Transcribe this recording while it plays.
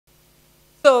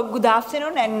So good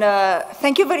afternoon, and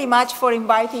thank you very much for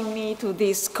inviting me to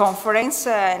this conference,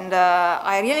 and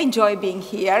I really enjoy being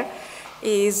here.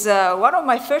 It's one of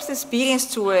my first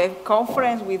experience to a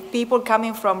conference with people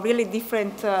coming from really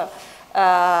different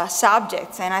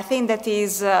subjects, and I think that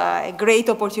is a great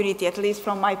opportunity, at least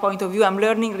from my point of view. I'm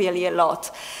learning really a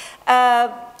lot.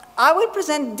 I will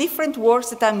present different works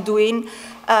that I'm doing.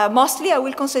 Mostly I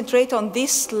will concentrate on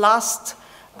this last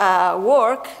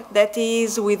work that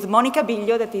is with Monica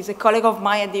Biglio, that is a colleague of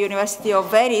mine at the University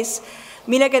of Venice,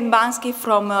 Mila Getmansky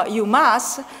from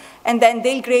UMass, and then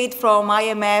Dale Grade from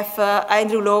IMF,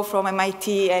 Andrew Lowe from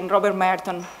MIT, and Robert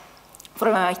Merton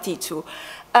from MIT too.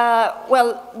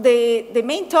 Well, the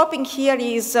main topic here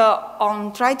is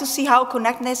on trying to see how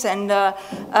connectedness and,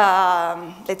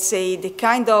 let's say, the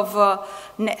kind of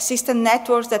system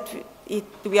networks that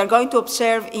we are going to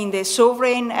observe in the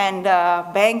sovereign and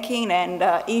banking and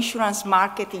insurance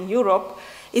market in Europe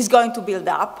is going to build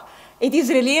up. It is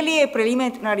really a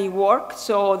preliminary work,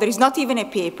 so there is not even a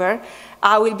paper.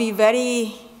 I will be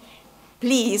very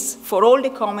pleased for all the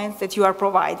comments that you are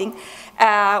providing.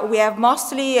 We have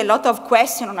mostly a lot of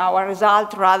questions on our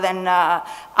result rather than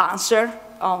answer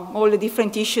on all the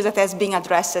different issues that has been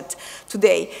addressed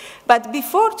today. But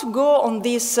before to go on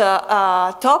this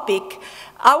topic,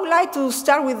 I would like to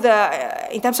start with,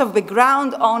 in terms of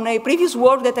background, on a previous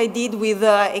work that I did with,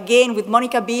 again, with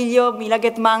Monica Biglio, Mila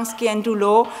Getmansky, and Andrew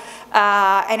Lowe,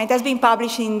 and it has been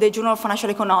published in the Journal of Financial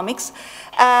Economics,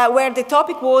 where the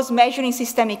topic was measuring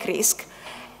systemic risk.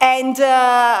 And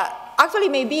actually,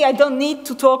 maybe I don't need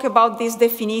to talk about this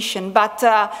definition, but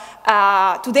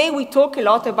today we talk a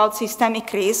lot about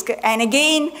systemic risk, and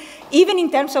again, even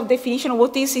in terms of definition of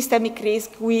what is systemic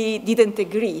risk, we didn't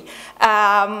agree.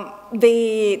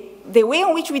 The way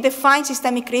in which we define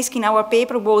systemic risk in our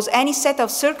paper was any set of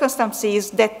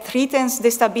circumstances that threatens the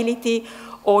stability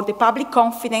or the public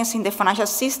confidence in the financial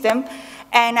system.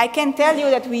 And I can tell you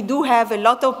that we do have a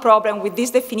lot of problem with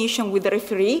this definition with the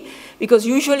referee, because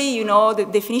usually, you know, the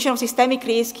definition of systemic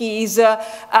risk is a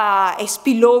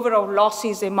spillover of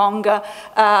losses among,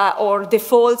 or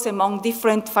defaults among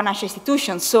different financial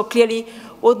institutions. So clearly,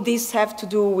 what this have to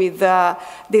do with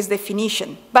this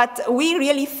definition. But we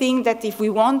really think that if we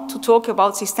want to talk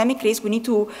about systemic risk, we need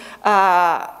to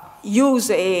use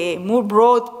a more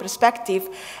broad perspective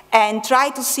and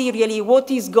try to see really what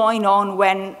is going on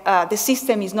when the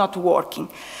system is not working.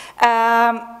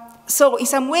 So in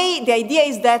some way, the idea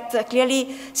is that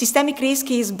clearly systemic risk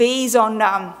is based on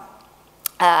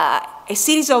a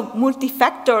series of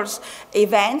multi-factors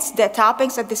events that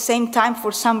happens at the same time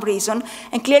for some reason.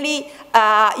 And clearly,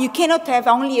 you cannot have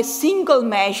only a single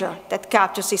measure that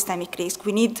captures systemic risk.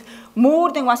 We need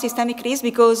more than one systemic risk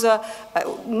because,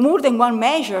 more than one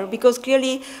measure, because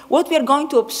clearly what we are going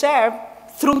to observe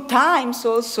through times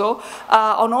also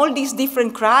on all these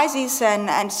different crises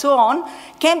and so on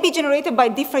can be generated by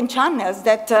different channels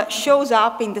that shows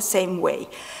up in the same way.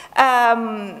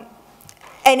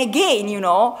 And again, you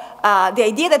know, the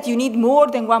idea that you need more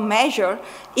than one measure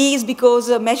is because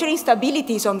measuring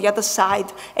stabilities on the other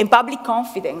side and public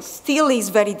confidence still is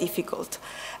very difficult.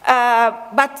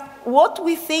 But what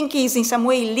we think is in some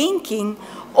way linking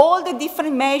all the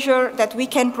different measures that we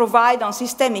can provide on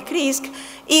systemic risk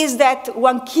is that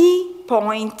one key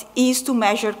point is to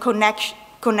measure connections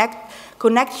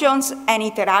and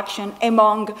interaction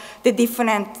among the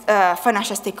different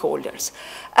financial stakeholders.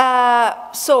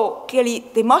 So clearly,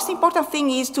 the most important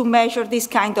thing is to measure this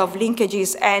kind of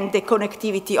linkages and the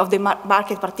connectivity of the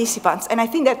market participants. And I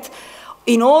think that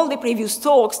in all the previous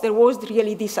talks, there was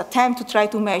really this attempt to try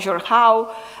to measure how,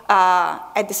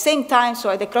 at the same time, so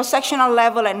at the cross-sectional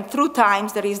level and through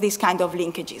times, there is this kind of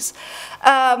linkages.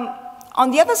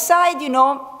 On the other side, you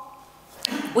know,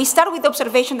 we start with the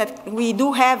observation that we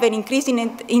do have an increase in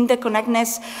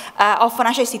interconnectedness of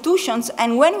financial institutions.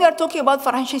 And when we are talking about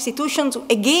financial institutions,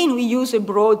 again, we use a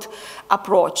broad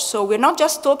approach. So we're not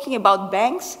just talking about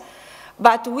banks,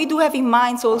 but we do have in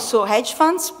mind also hedge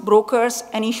funds, brokers,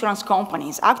 and insurance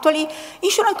companies. Actually,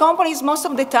 insurance companies, most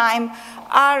of the time,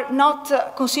 are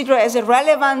not considered as a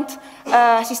relevant,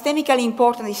 systemically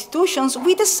important institutions.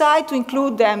 We decide to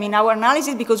include them in our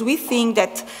analysis because we think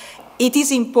that it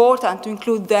is important to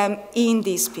include them in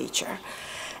this picture.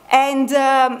 And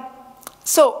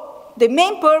so the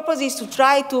main purpose is to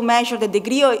try to measure the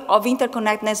degree of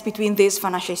interconnectedness between these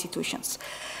financial institutions.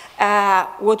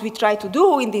 What we try to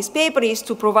do in this paper is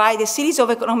to provide a series of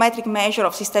econometric measures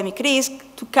of systemic risk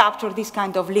to capture these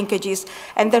kind of linkages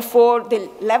and therefore the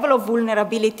level of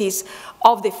vulnerabilities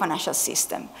of the financial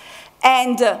system.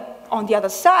 And on the other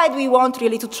side, we want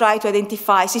really to try to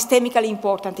identify systemically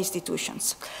important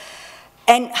institutions.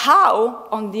 and how,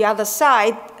 on the other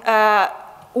side,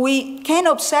 we can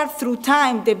observe through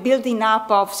time the building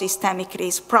up of systemic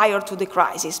risk prior to the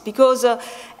crisis. Because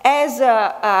as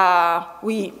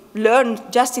we learned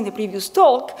just in the previous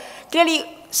talk, clearly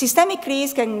systemic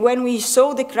risk, and when we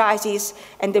saw the crisis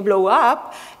and the blow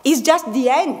up, is just the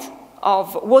end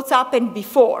of what's happened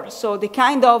before. So the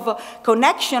kind of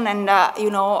connection and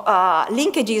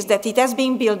linkages that it has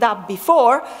been built up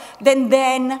before, then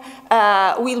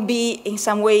will be in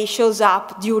some way shows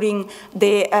up during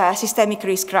the systemic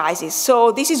risk crisis.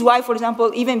 So this is why, for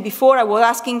example, even before I was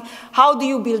asking, how do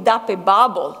you build up a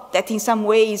bubble that in some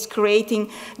way is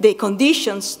creating the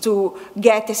conditions to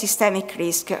get a systemic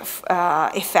risk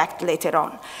effect later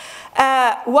on?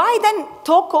 Why then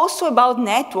talk also about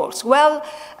networks? Well,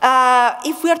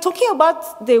 if we are talking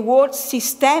about the word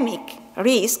systemic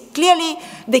risk, clearly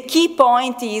the key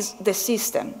point is the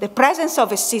system, the presence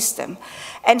of a system.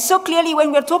 And so clearly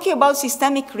when we're talking about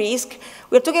systemic risk,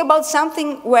 we're talking about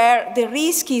something where the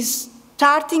risk is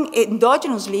starting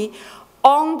endogenously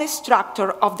on the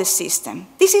structure of the system.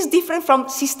 This is different from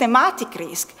systematic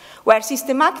risk, where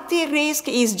systematic risk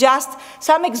is just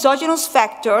some exogenous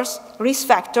factors, risk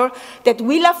factor, that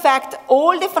will affect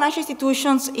all the financial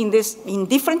institutions in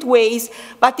different ways,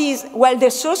 but while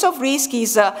the source of risk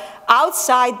is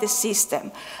outside the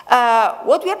system.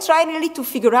 What we are trying really to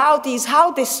figure out is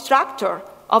how the structure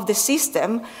of the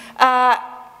system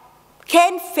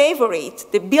can favorite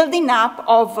the building up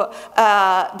of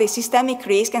the systemic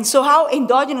risk, and so how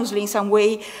endogenously, in some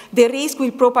way, the risk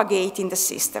will propagate in the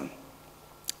system.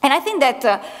 And I think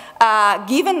that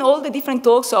given all the different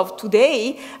talks of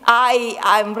today,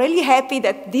 I'm really happy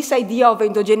that this idea of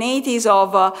endogeneities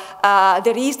of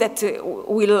the risk that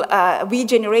will be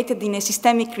generated in a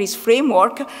systemic risk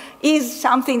framework is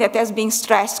something that has been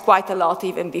stressed quite a lot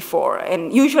even before.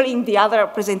 And usually in the other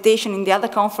presentation, in the other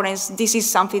conference, this is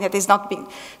something that has not been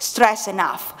stressed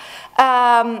enough.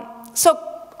 So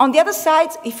on the other side,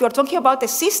 if you're talking about a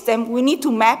system, we need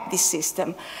to map this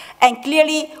system. And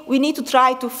clearly, we need to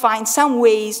try to find some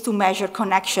ways to measure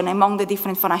connection among the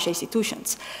different financial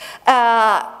institutions.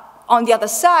 On the other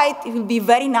side, it will be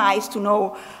very nice to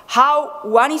know how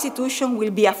one institution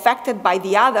will be affected by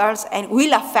the others and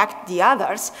will affect the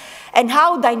others, and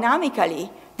how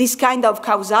dynamically this kind of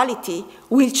causality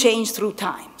will change through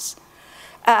times.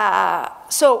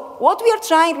 So what we are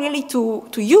trying really to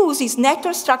use is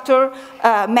network structure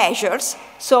measures.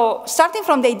 So starting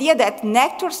from the idea that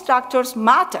network structures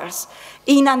matters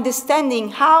in understanding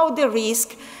how the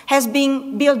risk has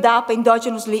been built up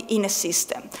endogenously in a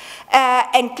system.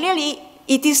 And clearly,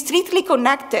 it is strictly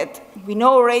connected, we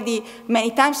know already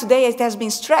many times today it has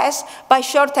been stressed, by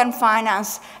short-term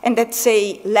finance and let's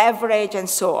say leverage and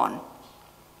so on.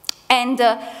 And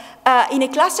in a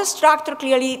cluster structure,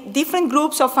 clearly, different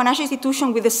groups of financial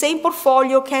institutions with the same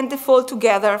portfolio can default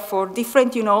together for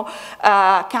different,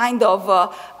 kind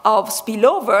of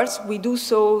spillovers. We do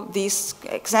so this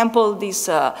example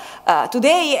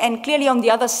today, and clearly on the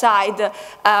other side,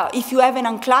 if you have an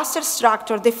unclustered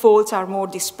structure, defaults are more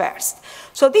dispersed.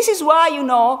 So this is why,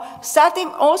 starting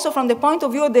also from the point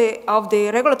of view of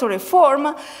the regulatory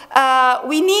reform,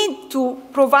 we need to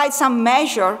provide some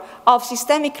measure of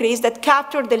systemic risk that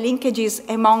capture the linkages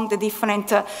among the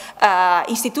different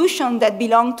institutions that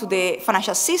belong to the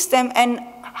financial system and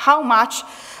how much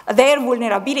their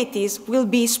vulnerabilities will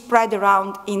be spread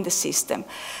around in the system.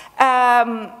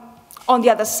 On the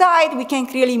other side, we can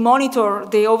clearly monitor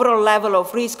the overall level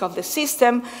of risk of the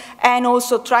system and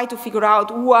also try to figure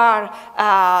out who are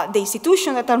the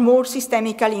institutions that are more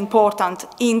systemically important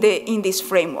in this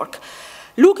framework.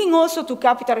 Looking also to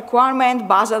capital requirement,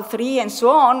 Basel III, and so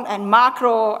on, and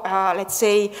macro, let's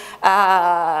say,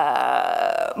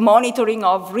 monitoring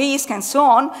of risk and so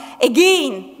on.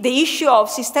 Again, the issue of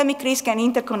systemic risk and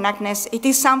interconnectedness, it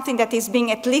is something that is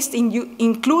being at least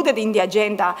included in the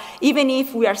agenda, even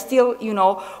if we are still,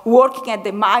 working at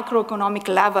the microeconomic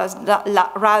levels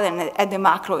rather than at the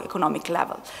macroeconomic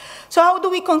level. So how do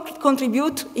we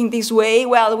contribute in this way?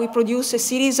 Well, we produce a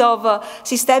series of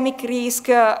systemic risk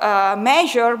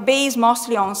measures based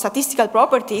mostly on statistical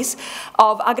properties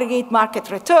of aggregate market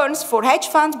returns for hedge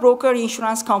funds, broker,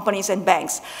 insurance companies, and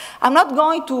banks. I'm not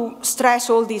going to stress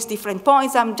all these different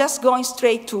points. I'm just going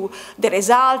straight to the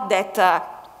result that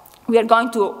we are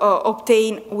going to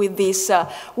obtain with this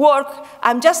work.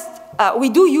 I'm just we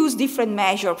do use different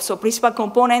measures, so principal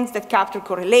components that capture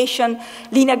correlation,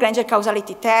 linear Granger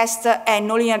causality test, and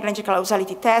nonlinear Granger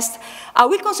causality test. I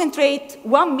will concentrate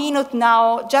 1 minute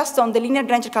now just on the linear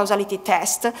Granger causality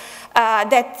test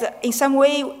that in some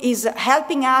way is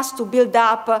helping us to build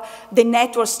up the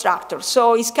network structure.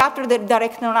 So it's captured the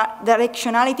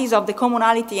directionalities of the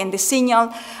commonality and the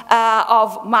signal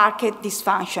of market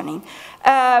dysfunctioning.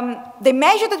 The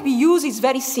measure that we use is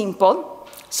very simple.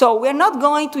 So we're not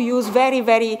going to use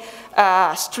very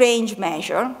strange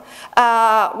measure.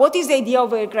 What is the idea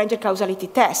of a Granger causality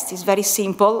test? It's very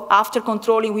simple. After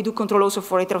controlling, we do control also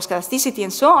for heteroscedasticity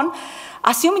and so on.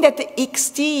 Assuming that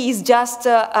xt is just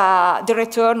the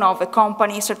return of a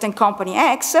company, certain company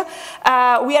X,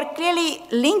 we are clearly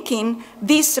linking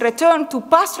this return to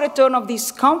past return of this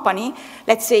company,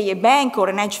 let's say a bank or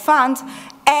an hedge fund,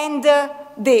 and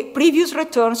the previous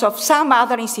returns of some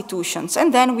other institutions,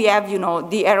 and then we have,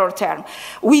 the error term.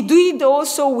 We do it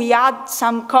also, we add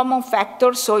some common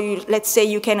factors, so let's say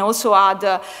you can also add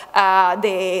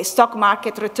the stock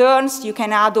market returns, you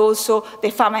can add also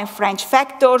the Fama and French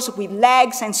factors with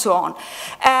lags and so on.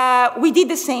 We did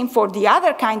the same for the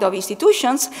other kind of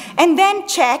institutions, and then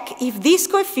check if this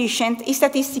coefficient is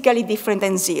statistically different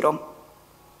than 0.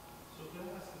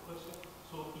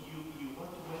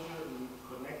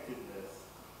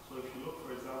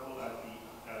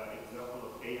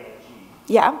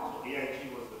 Yeah. So AIG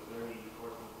was a very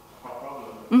important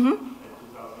problem in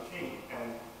 2008,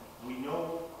 and we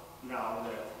know now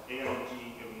that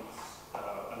AIG,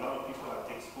 a lot of people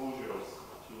have exposures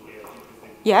to AIG because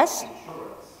they yes.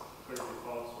 insurance, credit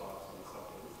default swaps and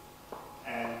something.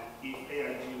 And if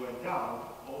AIG went down,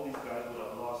 all these guys would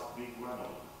have lost big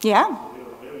money. Yeah. So they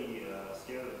were very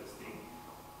scared of this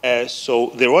thing.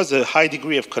 So there was a high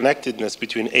degree of connectedness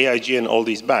between AIG and all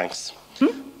these banks.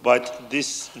 But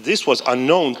this was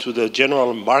unknown to the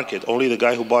general market. Only the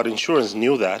guy who bought insurance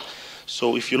knew that.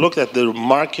 So if you look at the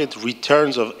market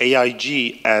returns of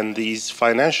AIG and these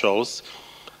financials,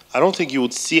 I don't think you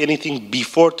would see anything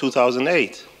before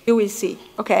 2008. You will see,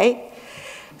 okay?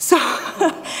 So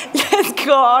let's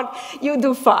go on. You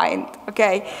do fine,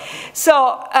 okay?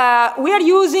 So we are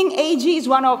using AG is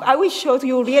one of, I will show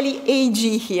you really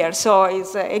AG here, so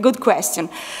it's a good question.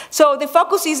 So the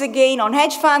focus is again on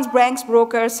hedge funds, banks,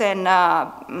 brokers, and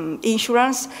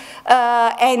insurance.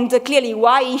 And clearly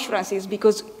why insurance is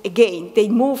because, again, they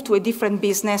move to a different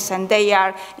business and they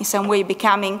are in some way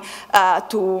becoming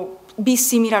to be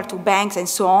similar to banks and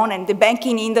so on, and the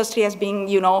banking industry has been,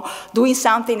 doing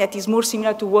something that is more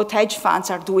similar to what hedge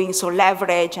funds are doing, so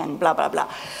leverage and blah, blah, blah.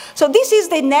 So this is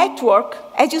the network.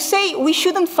 As you say, we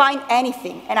shouldn't find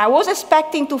anything, and I was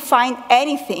expecting to find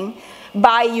anything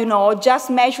by, just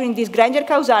measuring this Granger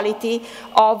causality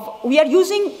of, we are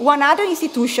using 100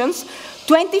 institutions,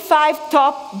 25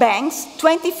 top banks,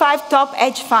 25 top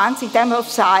hedge funds in terms of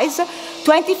size,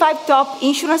 25 top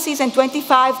insurances, and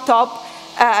 25 top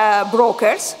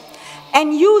brokers,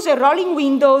 and use a rolling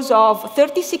windows of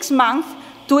 36 months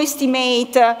to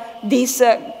estimate this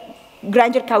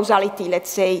Granger causality, let's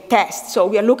say, test. So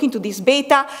we are looking to this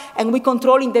beta, and we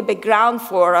control in the background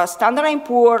for Standard &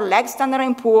 Poor's, lag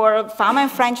Standard & Poor's, Fama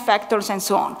and French factors, and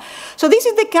so on. So this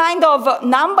is the kind of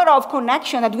number of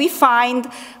connection that we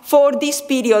find for this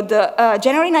period,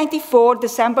 January 94,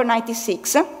 December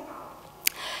 96.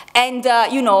 And,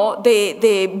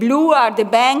 the blue are the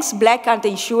banks, black are the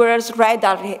insurers, red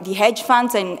are the hedge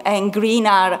funds, and green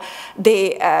are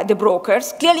the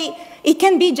brokers. Clearly, it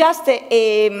can be just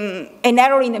an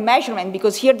error in the measurement,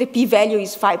 because here the p-value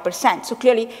is 5%. So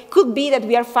clearly, it could be that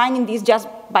we are finding this just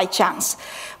by chance.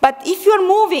 But if you're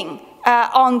moving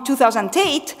on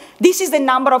 2008, this is the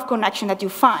number of connections that you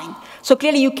find. So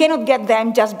clearly, you cannot get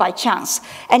them just by chance.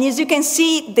 And as you can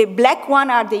see, the black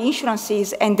one are the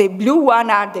insurances, and the blue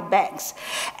one are the banks.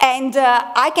 And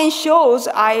I can show,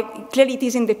 clearly it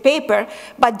is in the paper,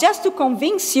 but just to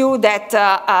convince you that,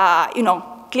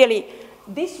 clearly,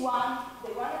 this one,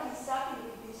 the one that is starting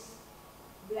with this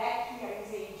black here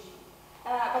is AG.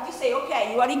 But you say,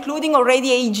 okay, you are including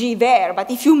already AG there, but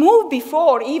if you move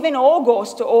before, even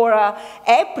August or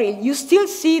April, you still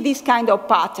see this kind of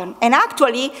pattern. And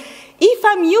actually, if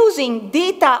I'm using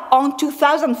data on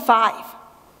 2005,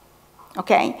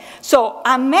 okay, so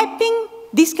I'm mapping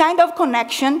this kind of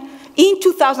connection in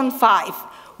 2005,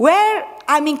 where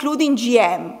I'm including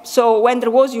GM. So when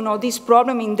there was, this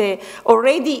problem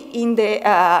already in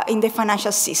the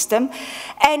financial system,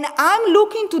 and I'm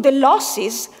looking to the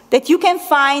losses that you can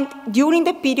find during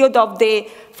the period of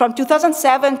from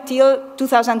 2007 till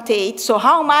 2008. So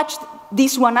how much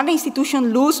these 100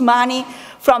 institutions lose money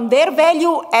from their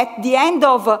value at the end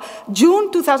of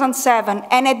June 2007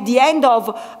 and at the end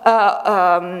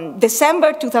of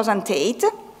December 2008.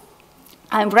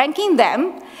 I'm ranking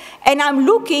them, and I'm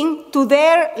looking to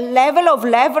their level of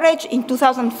leverage in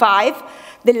 2005,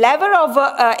 the level of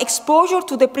exposure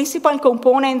to the principal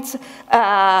components,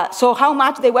 so how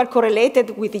much they were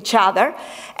correlated with each other.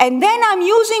 And then I'm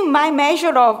using my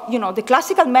measure of, the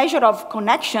classical measure of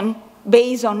connection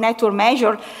based on network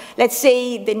measure, let's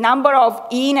say the number of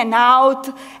in and out,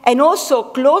 and also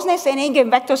closeness and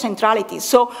eigenvector centrality.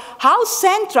 So how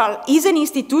central is an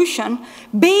institution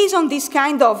based on this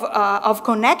kind of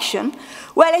connection?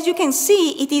 Well, as you can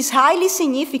see, it is highly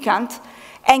significant.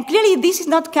 And clearly, this is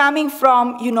not coming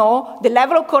from, the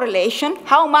level of correlation,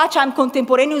 how much I'm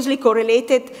contemporaneously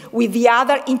correlated with the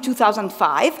other in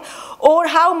 2005, or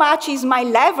how much is my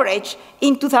leverage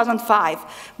in 2005.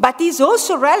 But it's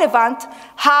also relevant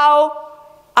how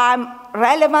I'm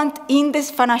relevant in this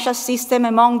financial system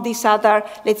among these other,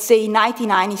 let's say,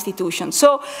 99 institutions.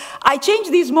 So I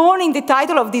changed this morning the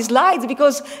title of these slides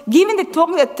because given the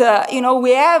talk that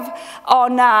we have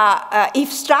on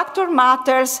if structure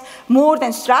matters more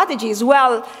than strategies,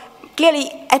 well,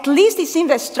 clearly, at least it seems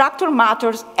that structure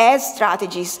matters as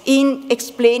strategies in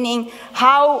explaining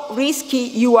how risky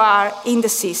you are in the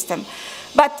system.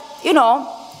 But,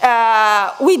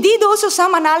 we did also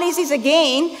some analysis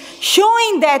again,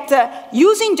 showing that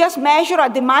using just measure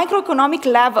at the microeconomic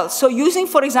level, so using,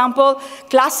 for example,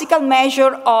 classical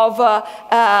measure of,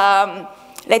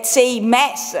 let's say,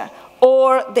 MES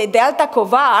or the delta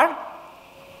covar,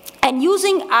 and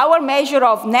using our measure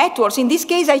of networks, in this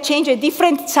case I changed a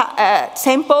different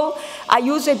sample, I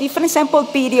use a different sample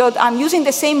period, I'm using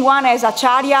the same one as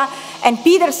Acharya and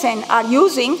Peterson are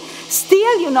using,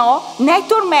 still,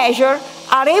 network measure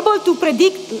are able to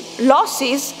predict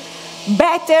losses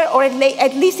better, or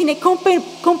at least in a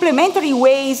complementary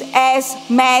ways as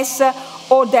MES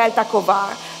or delta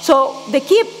covar. So the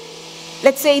key,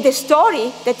 let's say, the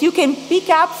story that you can pick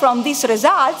up from these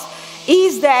results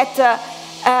is that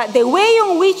the way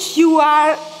in which you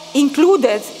are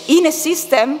included in a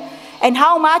system and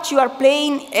how much you are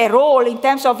playing a role in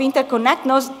terms of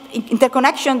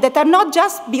interconnection that are not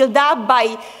just built up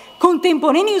by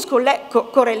contemporaneous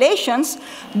correlations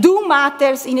do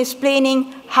matters in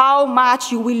explaining how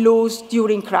much you will lose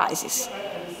during crisis.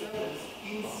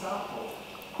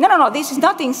 No, this is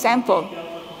not in sample.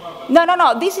 No,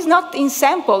 this is not in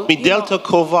sample. With delta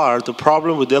covar, the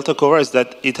problem with delta covar is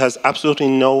that it has absolutely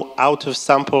no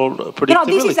out-of-sample predictability. No,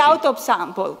 this is out of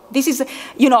sample. This is,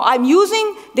 I'm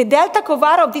using the delta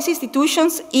covar of these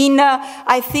institutions in,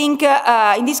 I think,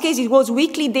 in this case it was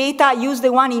weekly data. I used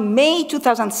the one in May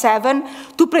 2007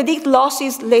 to predict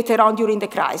losses later on during the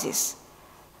crisis.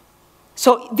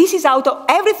 So this is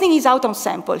everything is out of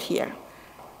sample here,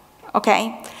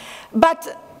 okay? But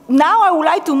now I would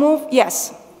like to move,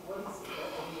 yes.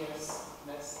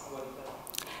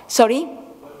 Sorry?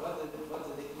 What's the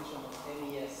definition of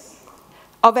MES?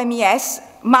 Of MES,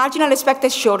 marginal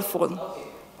expected shortfall. Okay.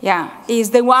 Yeah, is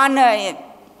the one,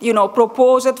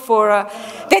 proposed for,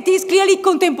 that is clearly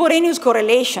contemporaneous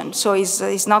correlation, so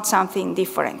it's not something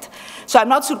different. So I'm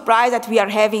not surprised that we are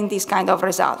having this kind of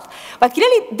result. But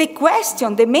clearly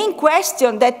the main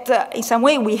question that in some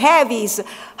way we have is,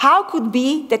 how could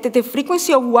be that at the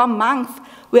frequency of 1 month,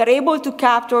 we are able to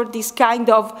capture this kind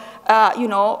of,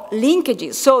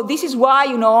 linkages. So this is why,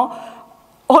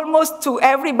 almost to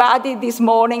everybody this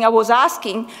morning I was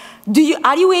asking,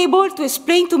 are you able to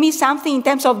explain to me something in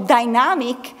terms of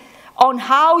dynamic on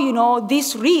how,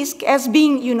 this risk has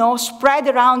been, spread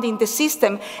around in the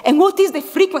system, and what is the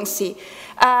frequency?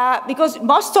 Because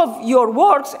most of your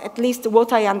works, at least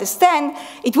what I understand,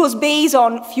 it was based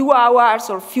on few hours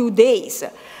or few days.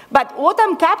 But what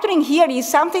I'm capturing here is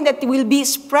something that will be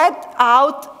spread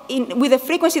out with a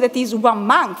frequency that is 1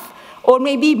 month, or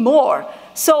maybe more.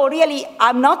 So really,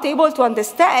 I'm not able to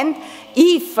understand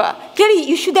if, clearly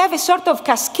you should have a sort of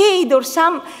cascade or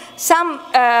some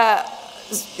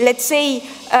let's say,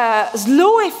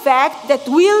 slow effect that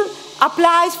will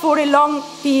apply for a long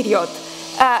period.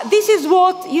 This is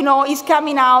what, is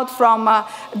coming out from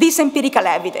this empirical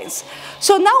evidence.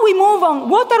 So now we move on.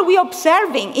 What are we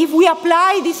observing if we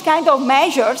apply these kind of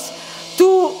measures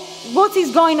to what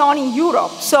is going on in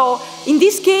Europe? So in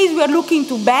this case, we are looking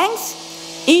to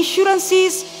banks,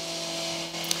 insurances,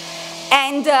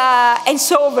 and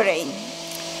sovereign.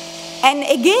 And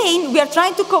again, we are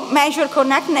trying to measure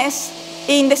connectedness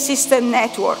in the system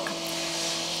network.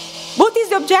 What is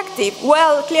the objective?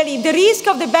 Well, clearly, the risk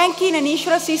of the banking and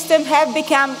insurance system have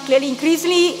become clearly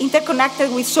increasingly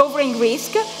interconnected with sovereign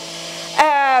risk.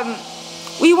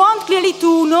 We want clearly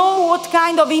to know what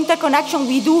kind of interconnection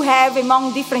we do have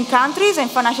among different countries and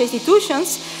financial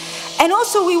institutions. And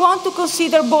also we want to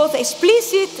consider both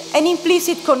explicit and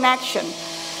implicit connection.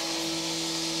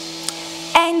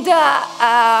 And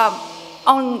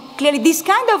on clearly this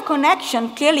kind of connection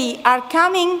clearly are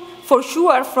coming for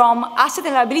sure from asset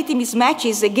and liability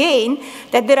mismatches again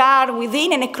that there are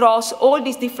within and across all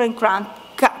these different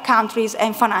countries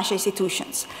and financial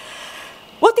institutions.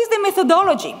 What is the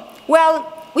methodology?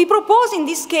 Well, we propose in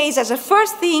this case as a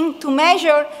first thing to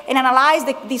measure and analyze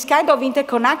this kind of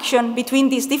interconnection between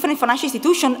these different financial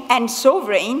institutions and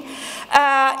sovereign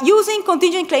using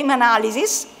contingent claim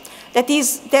analysis, that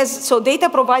is, so data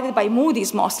provided by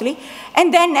Moody's mostly,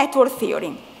 and then network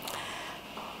theory.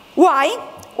 Why?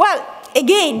 Well,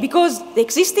 again, because the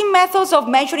existing methods of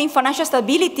measuring financial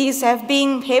stabilities have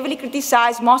been heavily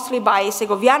criticized mostly by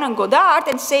Segoviano and Goddard,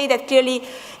 and say that clearly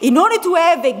in order to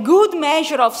have a good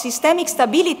measure of systemic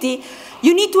stability,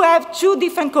 you need to have two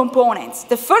different components.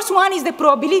 The first one is the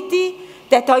probability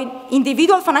that an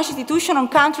individual financial institution or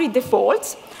country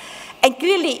defaults. And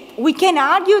clearly, we can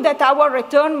argue that our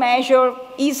return measure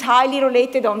is highly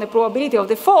related on the probability of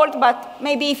default, but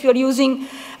maybe if you're using,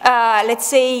 let's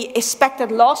say,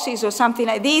 expected losses or something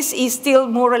like this, is still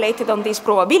more related on these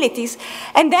probabilities.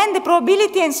 And then the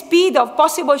probability and speed of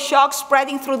possible shocks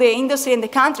spreading through the industry and the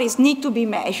countries need to be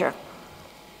measured.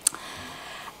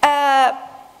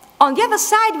 On the other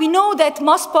side, we know that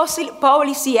most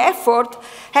policy efforts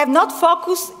have not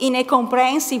focused in a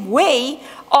comprehensive way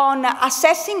on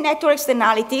assessing network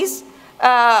externalities,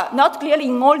 not clearly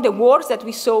in all the works that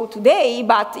we saw today,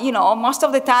 but most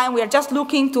of the time we are just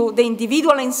looking to the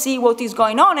individual and see what is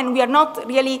going on, and we are not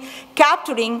really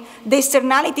capturing the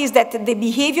externalities that the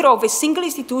behavior of a single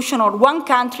institution or one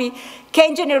country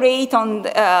can generate on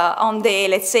the,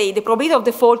 let's say, the probability of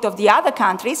default of the other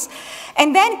countries.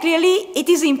 And then clearly it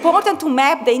is important to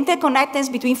map the interconnectedness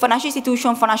between financial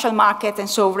institutions, financial markets, and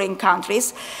sovereign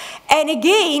countries. And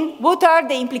again, what are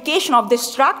the implications of the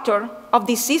structure of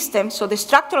this system, so the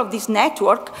structure of this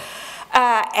network,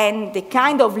 and the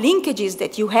kind of linkages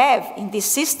that you have in this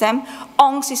system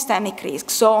on systemic risk,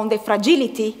 so on the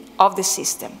fragility of the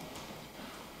system.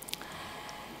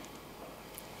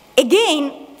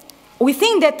 Again, we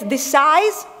think that the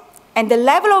size and the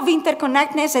level of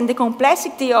interconnectedness and the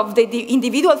complexity of the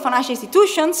individual financial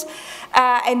institutions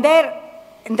and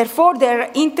therefore their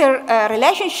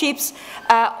interrelationships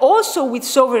also with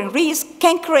sovereign risk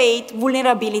can create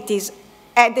vulnerabilities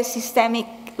at the systemic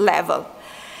level.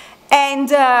 And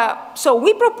so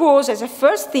we propose as a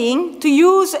first thing to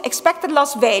use expected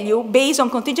loss value based on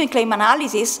contingent claim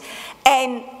analysis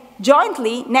and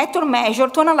jointly network measure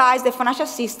to analyze the financial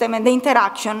system and the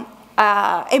interaction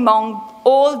among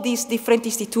all these different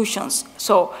institutions,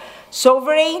 so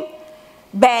sovereign,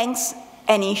 banks,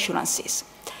 and insurances.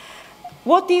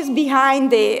 What is behind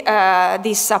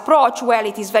this approach? Well,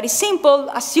 it is very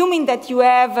simple, assuming that you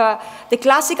have the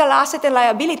classical asset and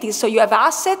liabilities, so you have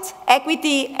assets,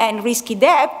 equity, and risky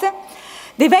debt.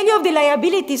 The value of the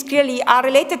liabilities clearly are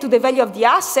related to the value of the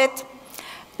asset.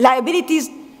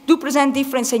 Liabilities do present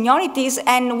different seniorities,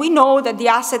 and we know that the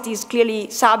asset is clearly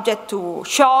subject to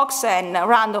shocks and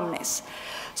randomness.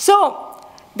 So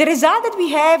the result that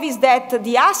we have is that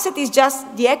the asset is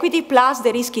just the equity plus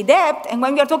the risky debt, and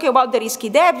when we are talking about the risky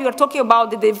debt, we are talking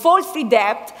about the default-free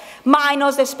debt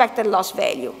minus the expected loss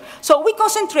value. So we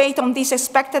concentrate on this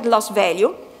expected loss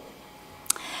value,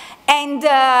 and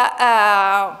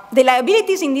the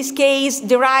liabilities in this case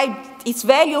derive its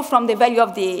value from the value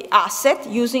of the asset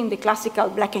using the classical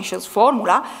Black-Scholes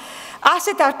formula.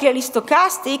 Assets are clearly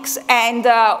stochastics, and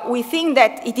we think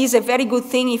that it is a very good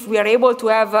thing if we are able to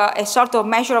have a sort of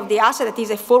measure of the asset that is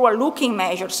a forward-looking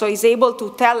measure, so it's able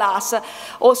to tell us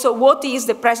also what is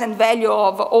the present value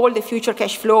of all the future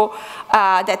cash flow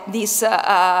that this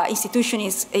institution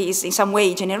is in some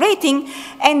way generating,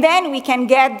 and then we can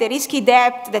get the risky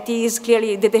debt that is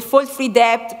clearly the default-free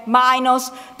debt minus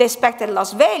the expected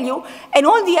loss value, and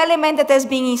all the element that has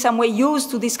been in some way used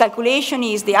to this calculation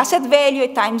is the asset value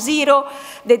at time 0,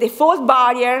 the default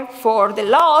barrier for the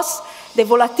loss, the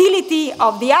volatility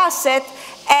of the asset,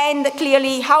 and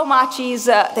clearly how much is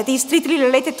that is strictly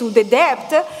related to the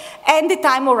debt, and the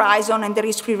time horizon and the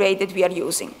risk-free rate that we are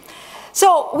using.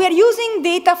 So we are using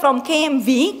data from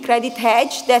KMV, Credit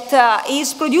Hedge, that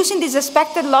is producing this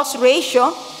expected loss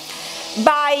ratio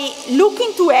by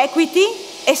looking to equity,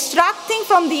 extracting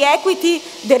from the equity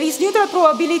the risk-neutral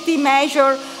probability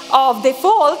measure of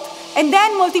default, and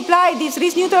then multiply this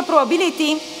risk-neutral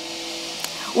probability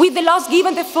with the loss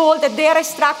given default that they are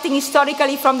extracting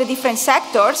historically from the different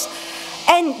sectors.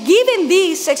 And given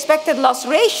this expected loss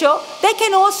ratio, they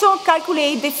can also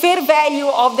calculate the fair value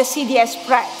of the CDS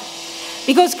spread.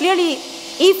 Because clearly,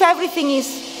 if everything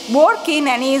is working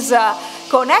and is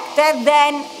connected,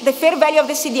 then the fair value of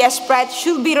the CDS spread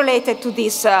should be related to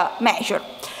this measure.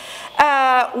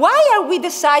 Why are we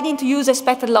deciding to use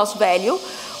expected loss value?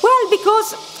 Well,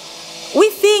 because we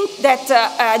think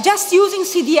that just using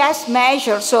CDS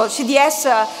measure, so CDS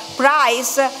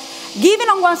price, given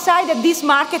on one side that this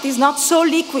market is not so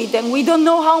liquid and we don't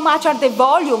know how much are the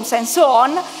volumes and so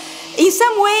on, in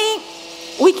some way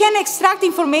we can extract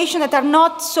information that are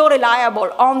not so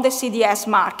reliable on the CDS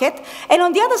market. And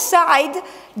on the other side,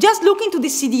 just looking to the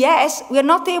CDS, we are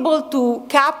not able to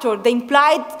capture the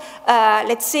implied,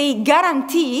 let's say,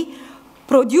 guarantee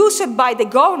produced by the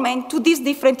government to these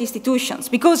different institutions.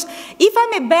 Because if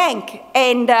I'm a bank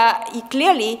and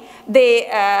clearly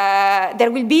there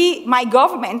will be my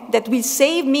government that will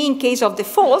save me in case of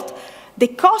default, the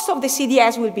cost of the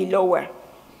CDS will be lower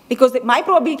because my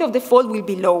probability of default will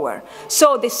be lower.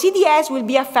 So the CDS will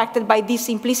be affected by this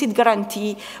implicit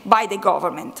guarantee by the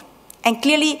government. And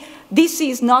clearly, this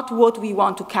is not what we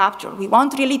want to capture. We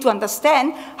want really to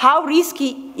understand how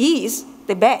risky is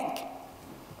the bank.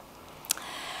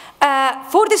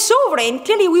 For the sovereign,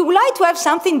 clearly we would like to have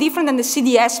something different than the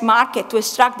CDS market to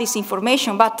extract this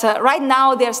information, but right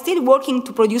now they are still working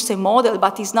to produce a model,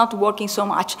 but it's not working so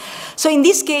much. So in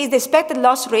this case, the expected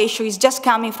loss ratio is just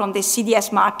coming from the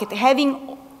CDS market,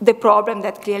 having the problem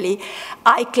that clearly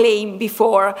I claimed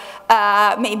before,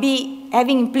 maybe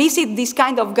having implicit this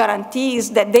kind of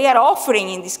guarantees that they are offering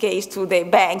in this case to the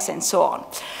banks and so on.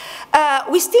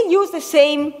 We still use the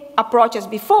same approach as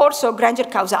before, so Granger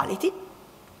causality.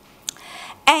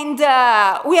 And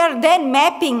we are then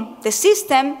mapping the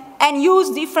system and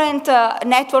use different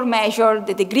network measures,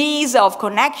 the degrees of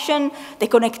connection, the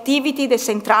connectivity, the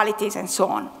centralities, and so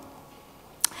on.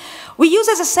 We use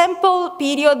as a sample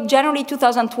period January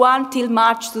 2001 till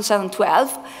March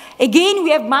 2012. Again, we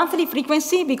have monthly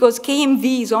frequency because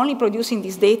KMV is only producing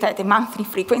this data at a monthly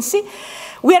frequency.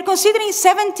 We are considering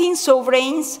 17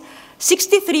 sovereigns,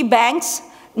 63 banks,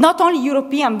 not only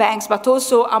European banks, but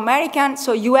also American,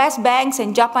 so US banks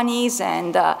and Japanese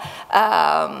and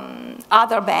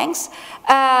other banks,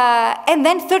 and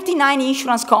then 39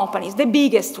 insurance companies, the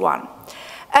biggest one.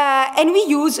 And we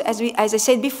use, as I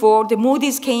said before, the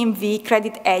Moody's KMV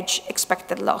credit edge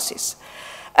expected losses.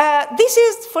 This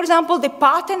is, for example, the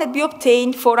pattern that we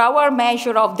obtained for our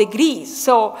measure of degrees.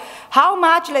 So how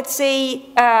much, let's say,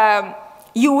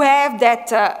 you have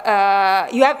that,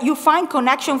 you find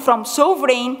connection from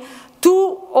sovereign to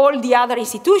all the other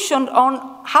institutions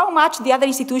on how much the other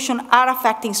institutions are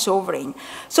affecting sovereign.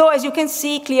 So as you can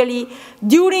see clearly,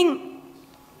 during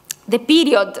the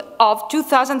period of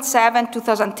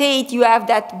 2007-2008, you have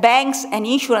that banks and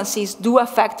insurances do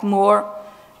affect more.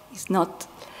 It's not,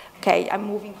 okay, I'm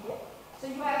moving here. So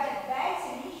you have that banks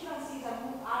and insurances are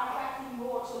affecting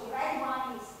more, so the red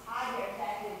one is higher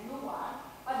than the blue one,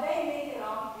 but then later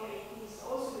on here it is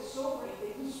also the sovereign,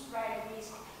 they do spread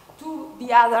risk to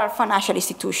the other financial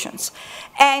institutions.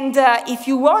 And if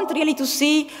you want really to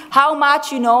see how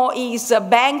much, is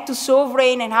bank to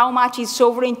sovereign and how much is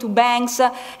sovereign to banks,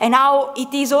 and how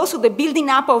it is also the building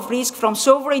up of risk from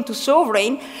sovereign to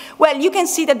sovereign, well, you can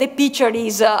see that the picture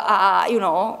is,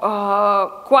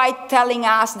 quite telling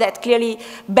us that clearly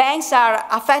banks are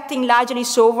affecting largely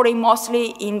sovereign, mostly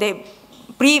in the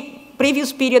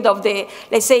previous period of the,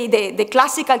 let's say, the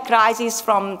classical crisis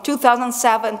from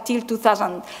 2007 till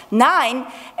 2009,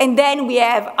 and then we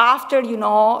have after,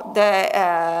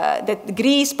 that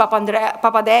Greece,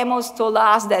 Papademos told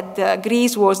us that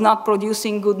Greece was not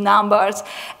producing good numbers,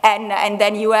 and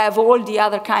then you have all the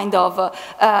other kind of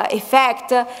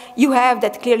effect. You have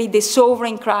that clearly the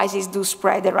sovereign crisis do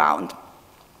spread around.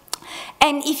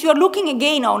 And if you're looking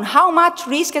again on how much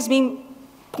risk has been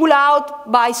pull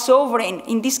out by sovereign,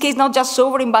 in this case not just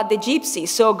sovereign but the gypsies,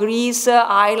 so Greece,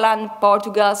 Ireland,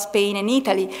 Portugal, Spain and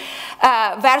Italy,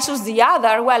 versus the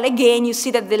other, well again you see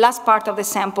that the last part of the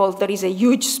sample there is a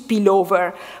huge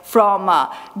spillover from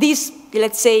these,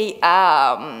 let's say,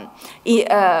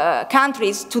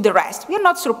 countries to the rest. We are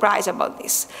not surprised about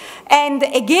this. And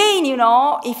again,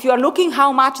 if you are looking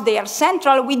how much they are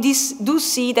central, we do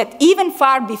see that even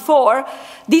far before,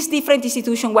 these different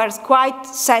institutions were quite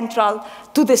central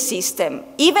to the system.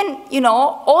 Even,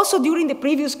 also during the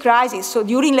previous crisis, so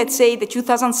during, let's say, the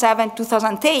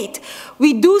 2007-2008,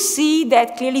 we do see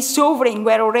that clearly sovereign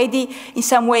were already in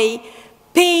some way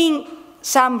paying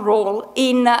some role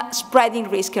in spreading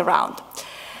risk around.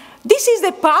 This is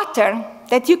the pattern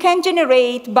that you can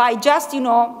generate by just,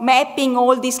 mapping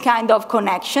all this kind of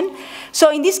connection. So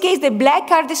in this case, the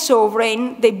black are the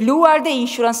sovereign, the blue are the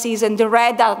insurances, and the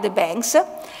red are the banks.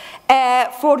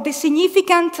 For the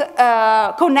significant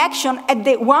connection at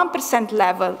the 1%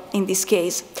 level in this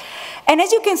case. And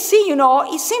as you can see,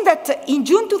 it seemed that in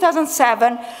June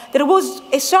 2007, there was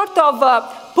a sort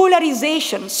of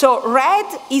polarization. So red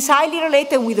is highly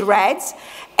related with reds,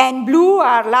 and blue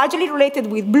are largely related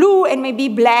with blue, and maybe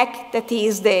black, that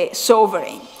is the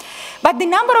sovereign. But the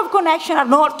number of connections are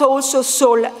not also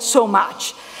so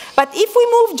much. But if we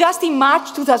move just in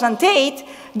March 2008,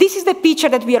 this is the picture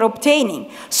that we are obtaining.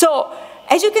 So,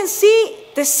 as you can see,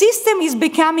 the system is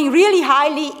becoming really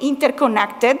highly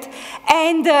interconnected,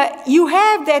 and you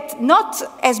have that not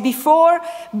as before,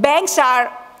 banks are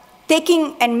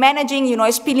taking and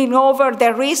managing, spilling over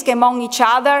their risk among each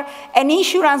other, and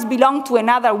insurance belong to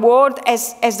another world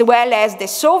as well as the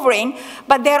sovereign,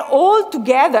 but they're all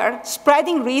together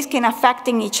spreading risk and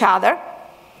affecting each other.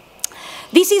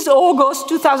 This is August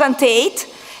 2008.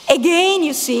 Again,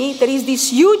 you see, there is this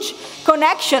huge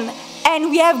connection, and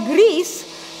we have Greece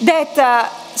that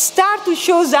start to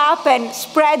show up and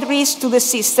spread risk to the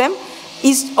system.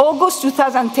 It's August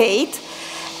 2008.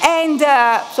 And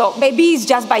so maybe it's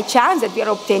just by chance that we are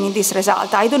obtaining this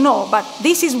result. I don't know, but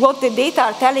this is what the data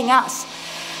are telling us.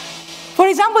 For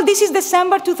example, this is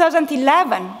December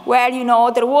 2011, where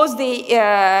there was the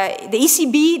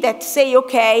ECB that say,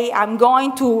 okay, I'm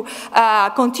going to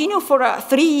continue for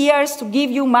 3 years to give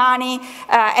you money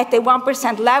at the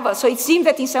 1% level. So it seems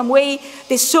that in some way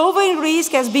the sovereign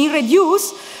risk has been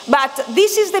reduced, but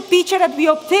this is the picture that we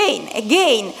obtain.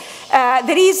 Again,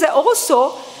 there is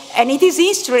also, and it is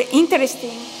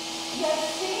interesting,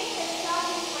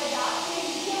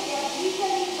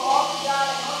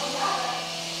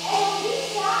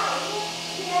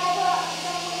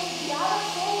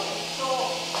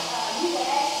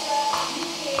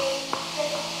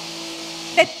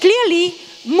 that clearly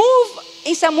move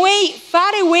in some way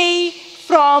far away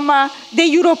from the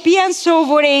European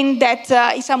sovereign that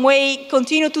in some way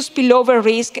continue to spill over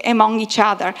risk among each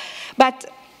other. But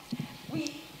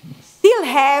we still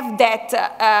have that,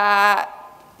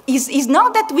 is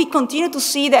not that we continue to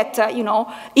see that,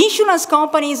 insurance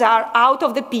companies are out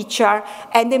of the picture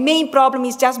and the main problem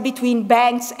is just between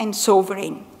banks and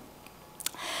sovereign.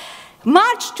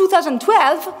 March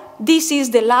 2012, this is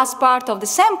the last part of the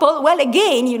sample. Well,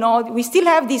 again, we still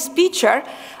have this picture.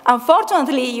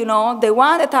 Unfortunately, the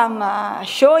one that I'm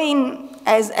showing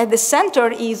at the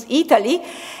center is Italy.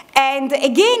 And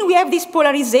again, we have this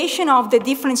polarization of the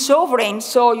different sovereigns.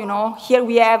 So, here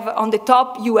we have on the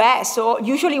top US. So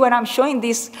usually when I'm showing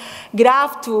this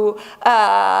graph to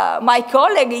my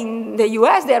colleague in the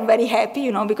US, they're very happy,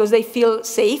 because they feel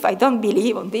safe. I don't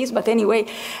believe on this, but anyway,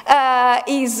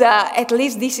 at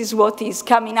least this is what is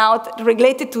coming out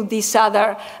related to these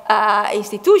other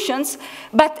institutions.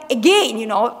 But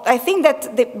again, I think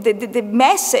that the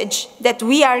message that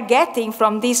we are getting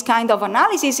from this kind of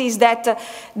analysis is that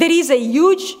there is a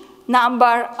huge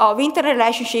number of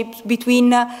interrelationships between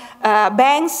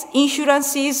banks,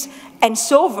 insurances, and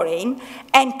sovereign.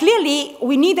 And clearly,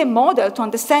 we need a model to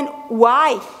understand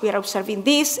why we are observing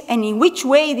this and in which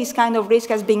way this kind of risk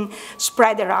has been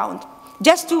spread around.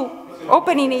 Just to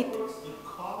opening it. The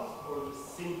cause or the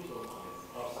symptom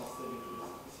of systemic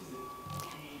risk? This is a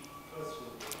key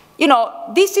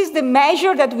question. This is the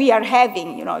measure that we are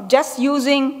having, just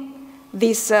using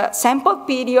this sample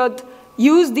period,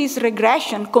 use this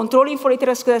regression, controlling for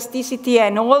heteroscedasticity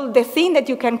and all the things that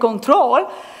you can control,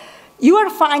 you are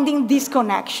finding this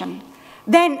connection.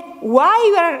 Then why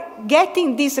you are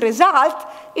getting this result,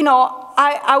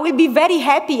 I will be very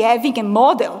happy having a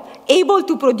model able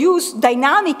to produce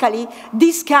dynamically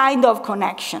this kind of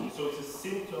connection. So it's a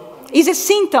symptom? It's a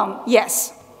symptom,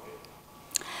 yes.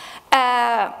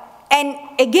 And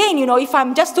again, if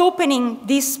I'm just opening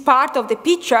this part of the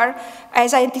picture,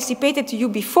 as I anticipated to you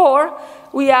before,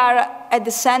 we are at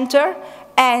the center,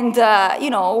 and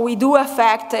we do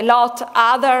affect a lot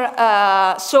other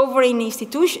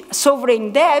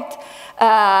sovereign debt,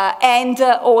 and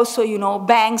also,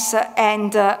 banks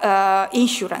and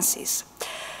insurances.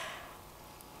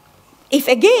 If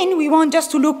again we want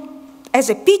just to look as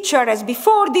a picture as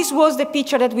before, this was the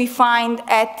picture that we find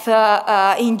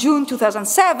in June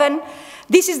 2007.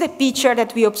 This is the picture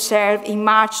that we observed in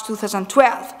March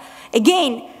 2012.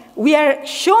 Again, we are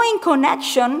showing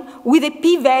connection with a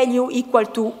p-value equal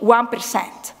to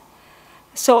 1%.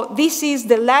 So this is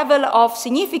the level of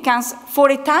significance for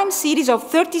a time series of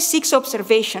 36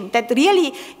 observations that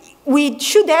really we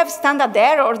should have standard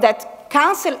error that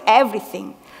cancel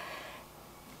everything.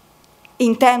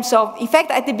 in terms of, in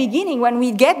fact, at the beginning, when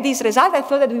we get this result, I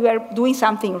thought that we were doing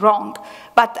something wrong.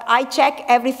 But I check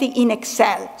everything in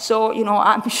Excel. So, you know,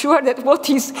 I'm sure that what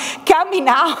is coming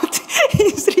out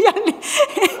is really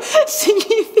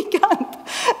significant.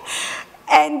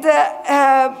 And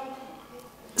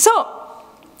so,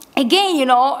 again, you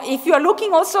know, if you are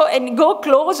looking also and go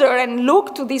closer and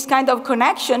look to this kind of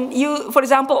connection, you, for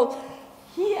example,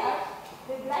 here,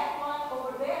 the black one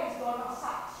over there is Goldman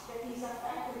Sachs that is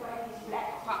affected by this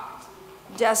black part,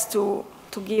 just to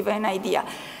give an idea.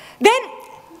 Then,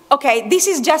 okay, this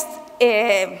is just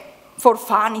for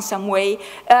fun in some way.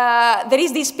 There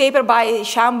is this paper by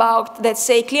Schambaugh that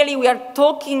say clearly we are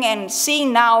talking and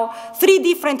seeing now 3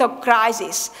 different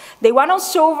crises. The one on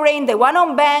sovereign, the one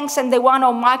on banks, and the one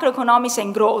on macroeconomics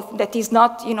and growth. That is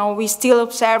not, you know, we still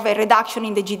observe a reduction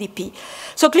in the GDP.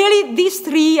 So clearly these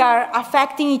 3 are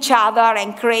affecting each other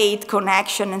and create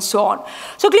connection and so on.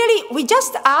 So clearly we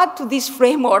just add to this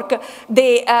framework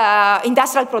the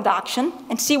industrial production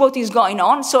and see what is going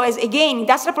on. So as again,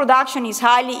 industrial production is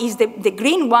the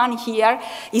green one here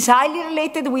is highly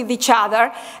related with each other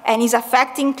and is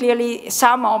affecting clearly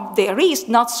some of the risk,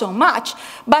 not so much.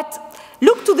 But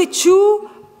look to the 2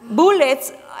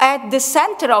 bullets at the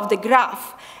center of the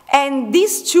graph. And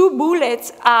these 2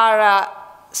 bullets are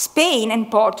Spain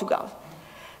and Portugal.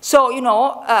 So, you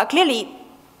know, clearly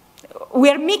we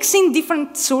are mixing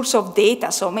different sources of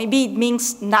data, so maybe it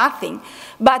means nothing.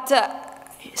 But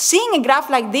seeing a graph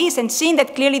like this and seeing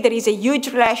that clearly there is a huge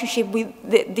relationship with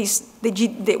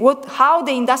how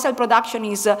the industrial production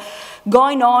is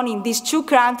going on in these 2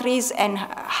 countries and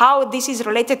how this is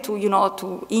related to, you know,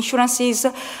 to insurances,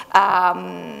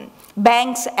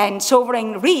 banks and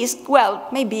sovereign risk, well,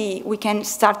 maybe we can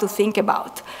start to think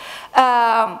about.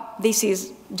 This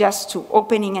is just to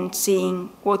opening and seeing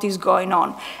what is going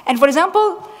on. And for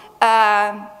example,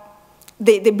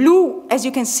 the blue, as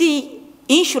you can see,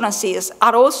 insurances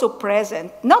are also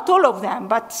present. Not all of them,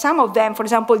 but some of them. For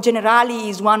example, Generali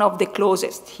is one of the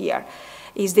closest here,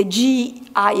 is the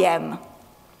GIM.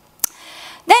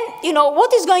 Then, you know,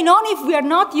 what is going on if we are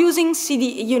not using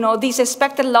this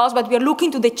expected loss, but we are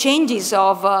looking to the changes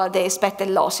of the expected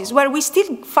losses, where we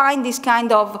still find this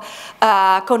kind of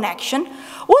connection.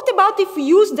 What about if we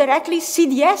use directly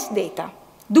CDS data?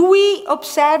 Do we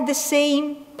observe the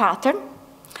same pattern?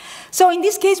 So in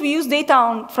this case, we use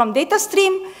data from data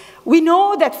stream. We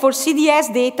know that for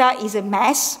CDS data is a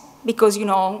mess because, you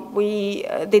know,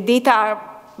 the data are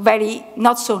very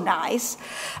not so nice.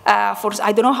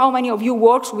 I don't know how many of you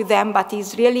works with them, but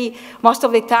it's really, most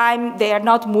of the time, they are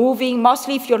not moving.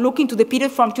 Mostly if you're looking to the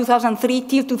period from 2003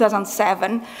 till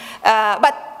 2007.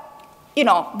 But, you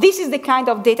know, this is the kind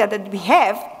of data that we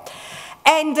have.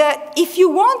 And if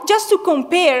you want just to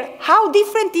compare how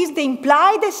different is the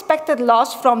implied expected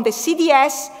loss from the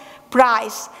CDS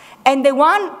price and the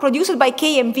one produced by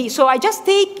KMV. So I just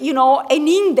take, you know, an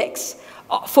index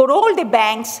for all the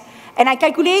banks, and I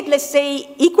calculate, let's say,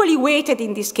 equally weighted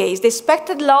in this case, the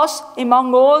expected loss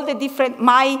among all the different,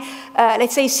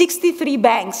 let's say, 63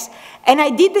 banks. And I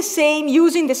did the same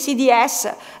using the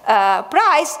CDS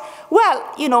price.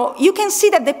 Well, you know, you can see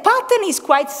that the pattern is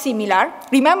quite similar.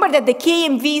 Remember that the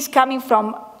KMV is coming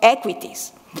from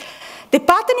equities. The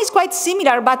pattern is quite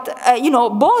similar, but, you know,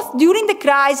 both during the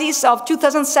crisis of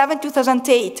 2007,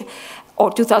 2008,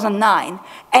 or 2009,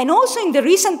 and also in the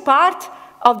recent part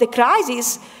of the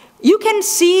crisis, you can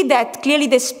see that clearly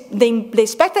the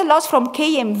expected loss from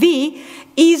KMV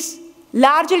is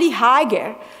largely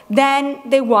higher than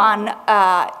the one,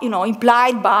 you know,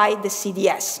 implied by the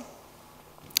CDS.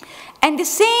 And the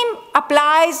same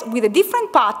applies with a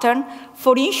different pattern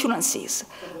for insurances. So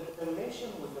the relation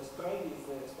with the spread is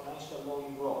the exponential law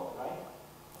in growth, right?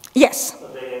 Yes. So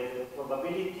the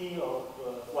probability of,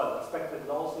 expected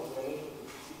loss is related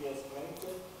to CDS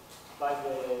spread by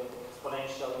the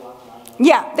exponential one.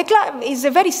 Yeah, the is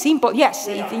a very simple, yes.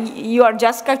 Yeah. You are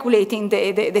just calculating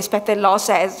the expected loss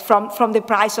as from the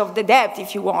price of the debt,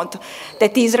 if you want,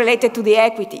 that is related to the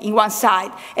equity in one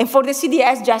side. And for the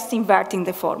CDS, just inverting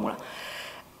the formula.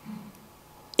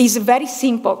 It's very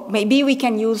simple. Maybe we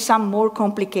can use some more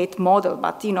complicated model,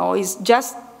 but, you know, it's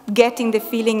just getting the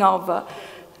feeling of...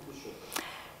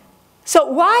 So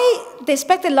why the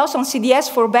expected loss on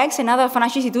CDS for banks and other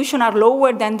financial institutions are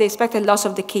lower than the expected loss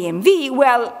of the KMV?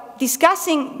 Well,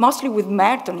 discussing mostly with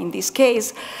Merton in this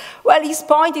case, well, his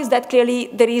point is that clearly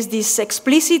there is this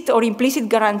explicit or implicit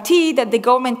guarantee that the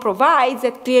government provides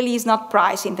that clearly is not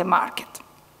priced in the market.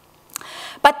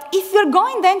 But if we're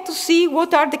going then to see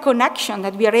what are the connections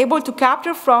that we are able to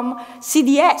capture from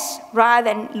CDS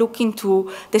rather than looking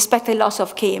to the expected loss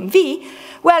of KMV,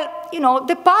 well, you know,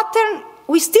 the pattern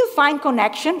we still find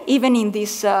connection, even in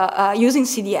this, using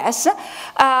CDS.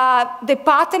 The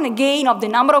pattern, again, of the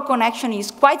number of connections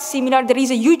is quite similar. There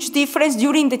is a huge difference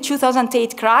during the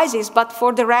 2008 crisis, but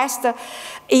for the rest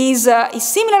is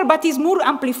similar, but is more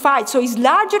amplified. So it's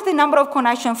larger the number of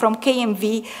connections from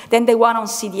KMV than the one on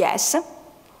CDS,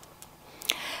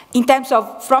 in terms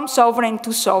of from sovereign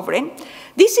to sovereign.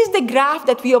 This is the graph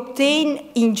that we obtained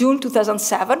in June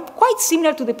 2007, quite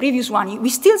similar to the previous one. We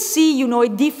still see, a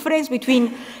difference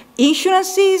between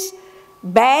insurances,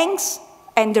 banks,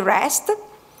 and the rest.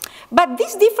 But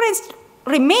this difference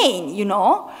remains,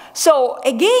 So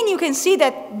again, you can see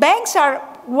that banks are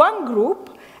one group,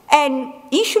 and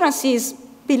insurances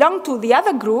belong to the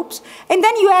other groups. And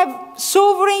then you have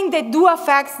sovereign that do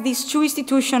affect these two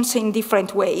institutions in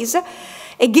different ways.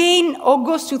 Again,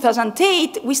 August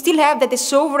 2008, we still have that the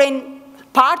sovereign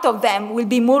part of them will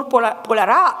be more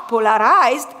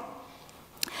polarized.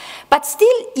 But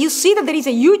still, you see that there is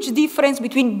a huge difference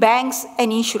between banks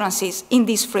and insurances in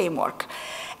this framework.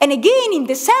 And again, in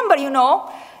December,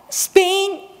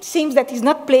 Spain seems that is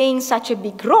not playing such a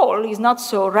big role, is not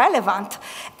so relevant.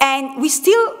 And we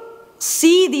still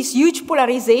see this huge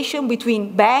polarization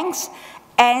between banks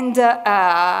and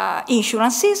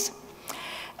insurances.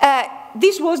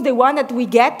 This was the one that we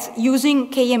get using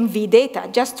KMV data,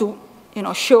 just to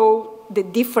show the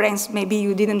difference. Maybe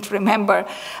you didn't remember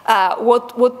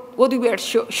what we were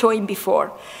showing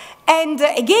before. And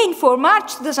again, for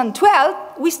March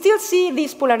 2012, we still see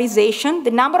this polarization.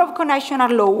 The number of connections are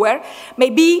lower.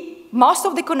 Maybe most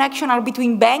of the connections are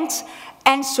between banks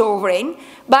and sovereign.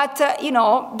 But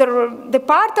the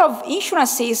part of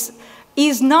insurances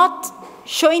is not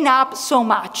showing up so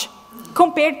much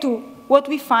compared to what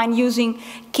we find using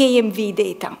KMV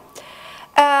data.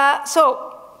 So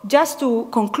just to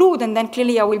conclude, and then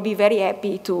clearly I will be very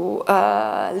happy to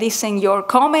listen your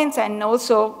comments and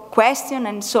also questions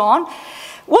and so on.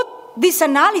 What this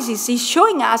analysis is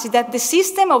showing us is that the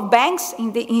system of banks,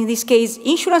 in this case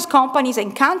insurance companies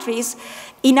and countries,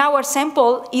 in our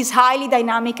sample is highly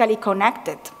dynamically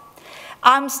connected.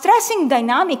 I'm stressing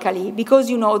dynamically because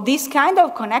this kind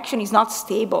of connection is not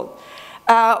stable.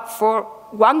 For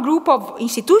one group of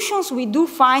institutions, we do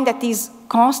find that is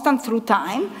constant through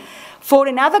time. For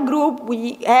another group,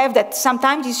 we have that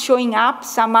sometimes it's showing up,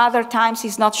 some other times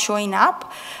it's not showing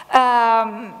up.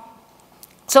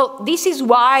 So this is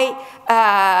why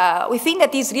we think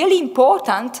that it's really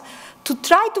important to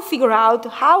try to figure out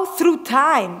how through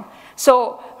time,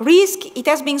 so risk, it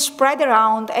has been spread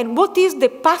around, and what is the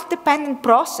path-dependent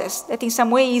process that in some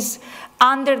way is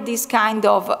under this kind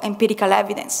of empirical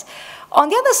evidence. On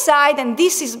the other side, and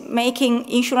this is making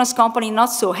insurance companies not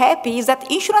so happy, is that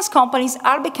insurance companies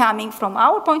are becoming, from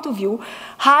our point of view,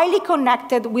 highly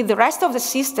connected with the rest of the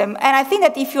system. And I think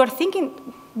that if you are thinking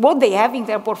what they have in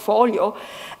their portfolio,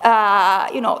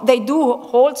 they do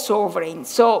hold sovereign.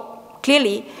 So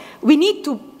clearly, we need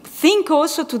to think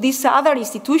also to these other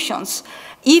institutions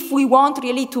if we want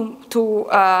really to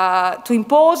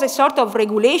impose a sort of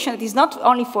regulation that is not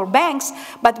only for banks,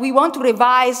 but we want to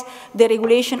revise the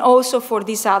regulation also for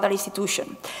this other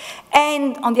institution.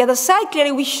 And on the other side,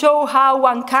 clearly we show how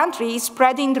one country is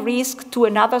spreading the risk to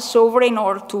another sovereign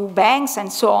or to banks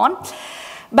and so on.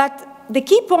 But the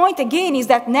key point, again, is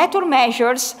that network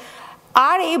measures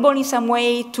are able in some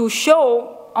way to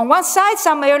show, on one side,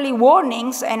 some early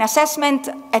warnings and assessment,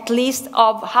 at least,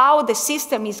 of how the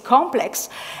system is complex.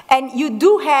 And you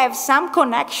do have some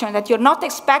connection that you're not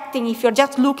expecting if you're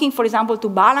just looking, for example, to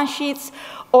balance sheets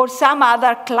or some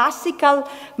other classical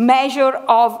measure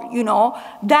of,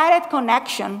 direct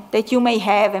connection that you may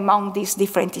have among these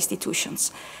different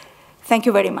institutions. Thank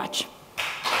you very much.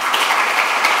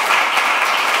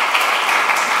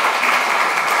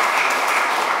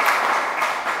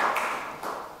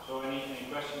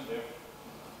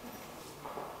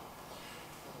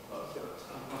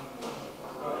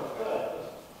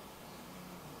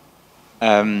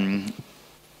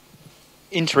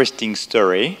 Interesting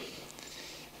story,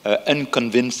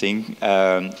 unconvincing,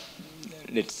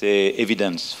 let's say,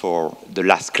 evidence for the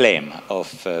last claim of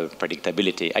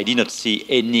predictability. I did not see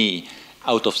any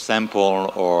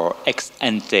out-of-sample or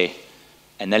ex-ante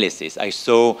analysis. I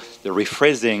saw the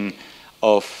rephrasing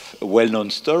of a well-known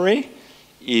story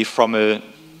from a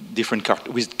different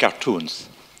with cartoons.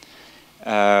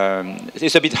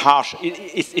 It's a bit harsh.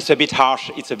 It's a bit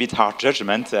harsh. It's a bit harsh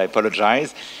judgment. I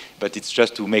apologize, but it's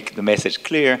just to make the message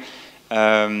clear.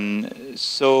 And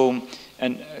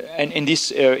in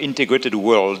this integrated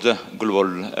world,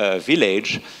 global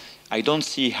village, I don't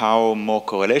see how more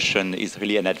correlation is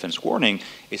really an advance warning,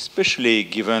 especially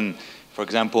given, for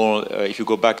example, if you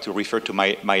go back to refer to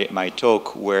my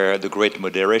talk where the great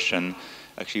moderation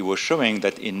actually was showing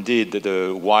that indeed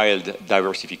the wild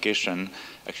diversification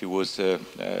actually was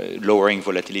lowering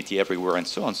volatility everywhere and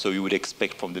so on. So you would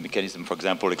expect from the mechanism, for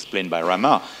example, explained by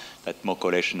Rama, that more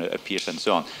correlation appears and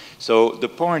so on. So the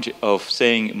point of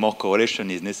saying more correlation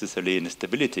is necessarily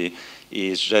instability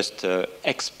is just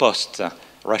ex post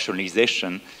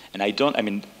rationalization. And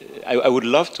I would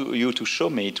love you to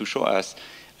show us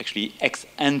actually ex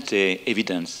ante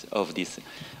evidence of this.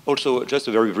 Also, just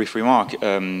a very brief remark,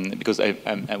 because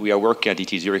we are working at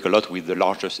ET Zurich a lot with the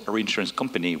largest reinsurance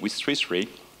company, with Swiss Re.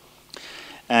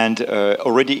 And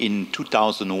already in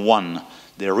 2001,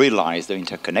 they realized the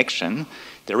interconnection.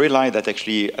 They realized that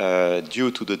actually,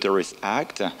 due to the Terrorist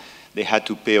Act, they had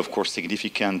to pay, of course,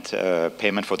 significant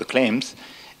payment for the claims,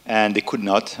 and they could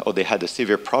not, or they had a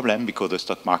severe problem because of the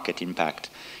stock market impact.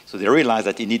 So they realized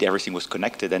that indeed everything was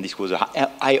connected, and this was an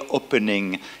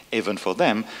eye-opening event for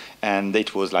them, and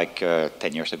it was like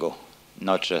 10 years ago,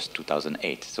 not just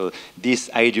 2008. So this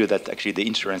idea that actually the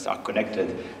insurance are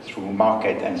connected through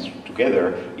market and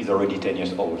together is already 10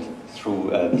 years old through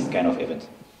this kind of event.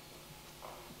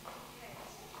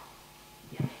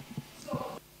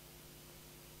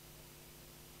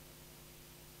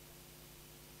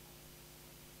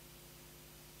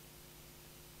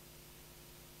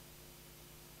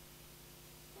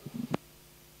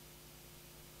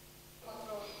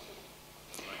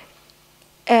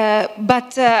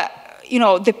 You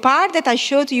know, the part that I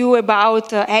showed you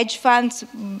about hedge funds,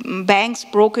 banks,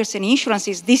 brokers, and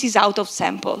insurances, this is out of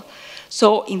sample.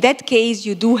 So in that case,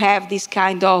 you do have this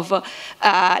kind of,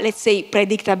 let's say,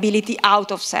 predictability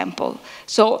out of sample.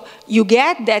 So you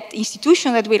get that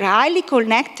institutions that were highly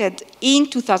connected in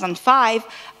 2005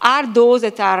 are those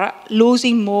that are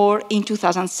losing more in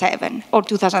 2007 or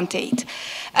 2008.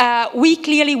 We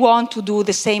clearly want to do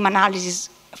the same analysis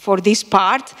for this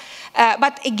part.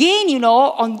 But again, you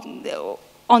know,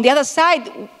 on the other side,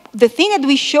 the thing that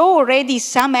we show already is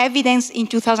some evidence in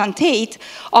 2008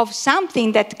 of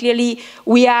something that clearly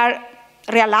we are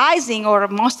realizing, or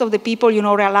most of the people, you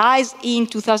know, realize in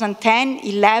 2010,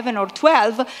 11, or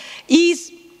 12,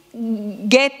 is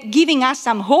giving us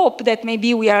some hope that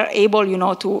maybe we are able, you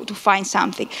know, to find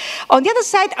something. On the other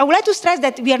side, I would like to stress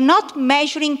that we are not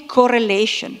measuring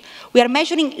correlation. We are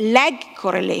measuring lag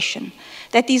correlation.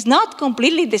 That is not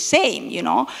completely the same, you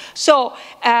know. So,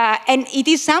 and it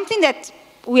is something that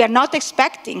we are not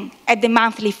expecting at the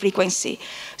monthly frequency.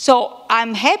 So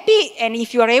I'm happy, and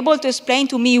if you are able to explain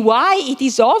to me why it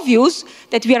is obvious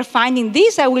that we are finding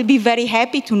this, I will be very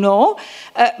happy to know.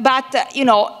 You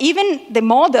know, even the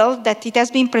model that it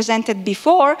has been presented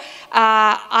before,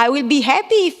 I will be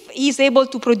happy if he's able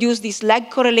to produce this lag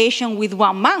correlation with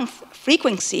 1 month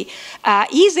frequency.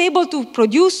 He's able to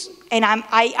produce, and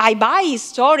I buy his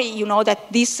story, you know,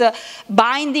 that this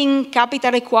binding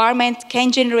capital requirement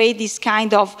can generate this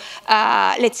kind of,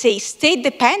 let's say, state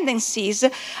dependencies.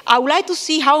 I would like to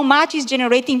see how much is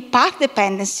generating path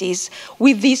dependencies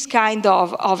with this kind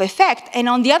of effect. And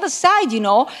on the other side, you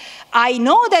know, I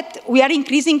know that we are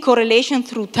increasing correlation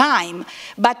through time,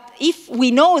 but if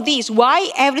we know this, why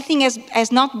everything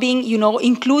has not been, you know,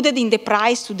 included in the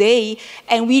price today,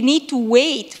 and we need to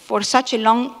wait for such a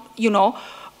long, you know,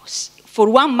 for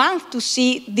 1 month to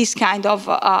see this kind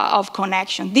of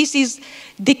connection. This is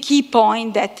the key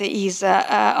point that is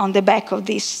on the back of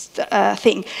this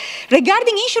thing.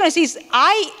 Regarding insurances,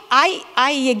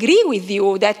 I agree with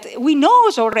you that we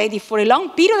know already for a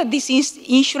long period that these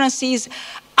insurances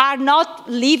are not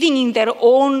living in their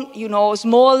own, you know,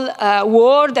 small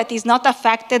world that is not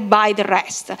affected by the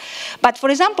rest. But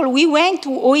for example, we went to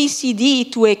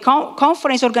OECD to a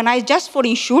conference organized just for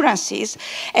insurances,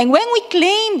 and when we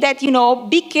claim that, you know,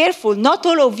 be careful, not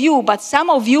all of you, but some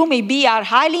of you maybe are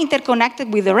highly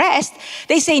interconnected with the rest,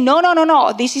 they say, no,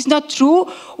 this is not true.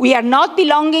 We are not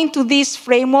belonging to this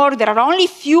framework. There are only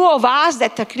few of us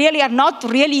that clearly are not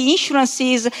really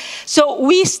insurances, so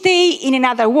we stay in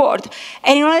another world.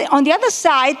 And on the other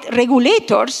side,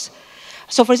 regulators,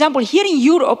 so for example, here in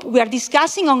Europe, we are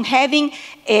discussing on having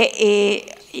a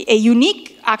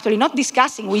unique, actually not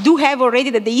discussing, we do have already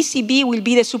that the ECB will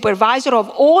be the supervisor of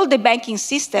all the banking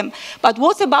system, but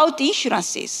what about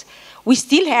insurances? We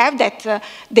still have that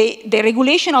the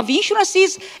regulation of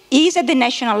insurances is at the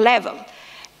national level.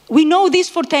 We know this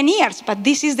for 10 years, but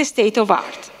this is the state of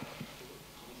art.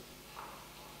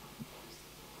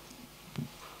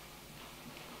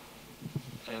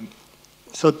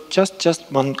 So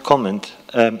just one comment.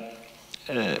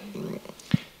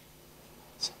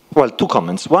 Well, 2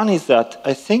 comments. One is that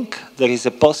I think there is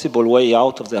a possible way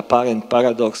out of the apparent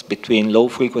paradox between low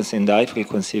frequency and high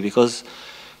frequency, because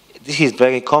this is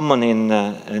very common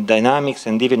in dynamics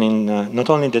and even in not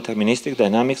only deterministic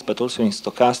dynamics, but also in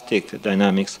stochastic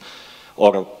dynamics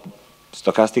or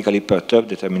stochastically perturbed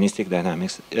deterministic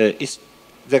dynamics.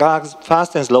 There are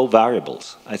fast and slow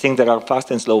variables. I think there are fast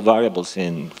and slow variables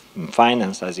in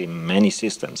finance as in many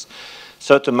systems.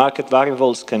 Certain market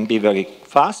variables can be very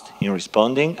fast in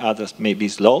responding, others may be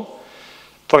slow.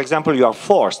 For example, you are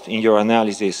forced in your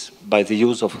analysis by the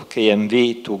use of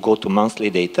KMV to go to monthly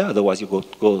data, otherwise you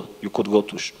could go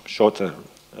to shorter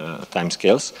time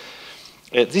scales.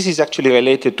 This is actually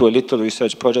related to a little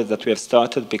research project that we have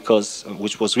started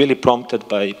which was really prompted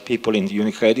by people in the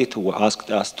UniCredit who asked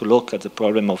us to look at the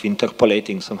problem of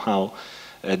interpolating somehow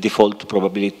default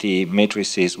probability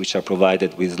matrices which are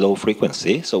provided with low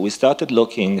frequency. So we started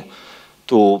looking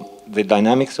to the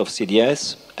dynamics of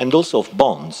CDS and also of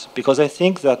bonds, because I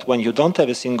think that when you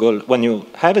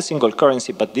have a single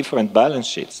currency but different balance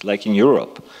sheets, like in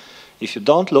Europe, if you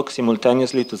don't look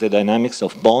simultaneously to the dynamics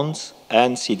of bonds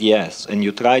and CDS, and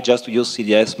you try just to use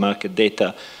CDS market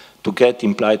data to get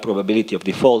implied probability of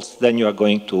defaults, then you are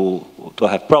going to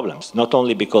have problems, not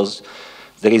only because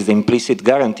there is the implicit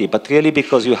guarantee, but really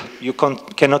because you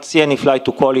cannot see any flight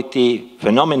to quality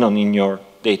phenomenon in your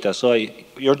data. So I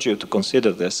urge you to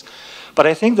consider this. But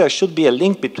I think there should be a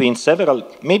link between several,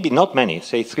 maybe not many,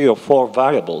 say 3 or 4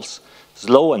 variables,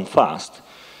 slow and fast,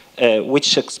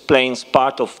 which explains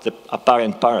part of the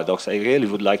apparent paradox. I really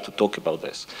would like to talk about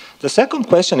this. The second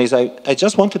question is, I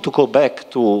just wanted to go back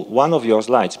to one of your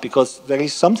slides, because there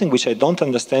is something which I don't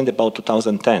understand about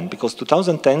 2010, because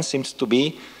 2010 seems to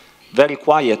be very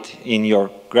quiet in your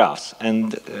graphs,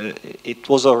 and it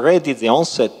was already the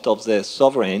onset of the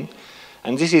sovereign,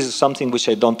 and this is something which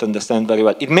I don't understand very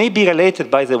well. It may be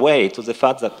related, by the way, to the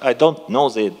fact that I don't know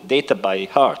the data by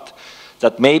heart,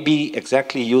 that maybe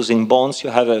exactly using bonds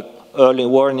you have an early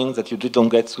warning that you didn't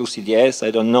get through CDS, I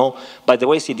don't know. By the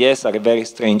way, CDS are a very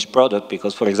strange product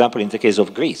because, for example, in the case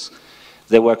of Greece,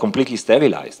 they were completely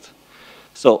sterilized.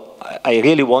 So I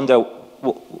really wonder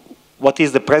what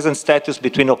is the present status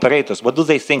between operators? What do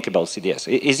they think about CDS?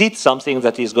 Is it something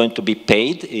that is going to be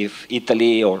paid if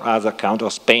Italy or other country or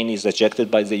Spain is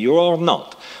ejected by the euro or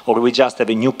not? Or we just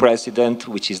have a new president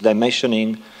which is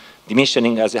diminishing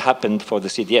as it happened for the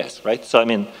CDS, right? So I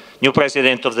mean, new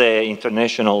president of the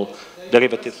international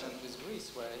derivatives. With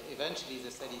Greece, where eventually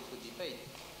they said it would be paid.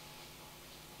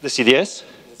 The CDS?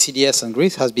 The CDS in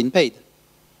Greece has been paid.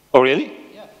 Oh, really?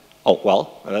 Oh,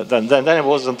 well, then I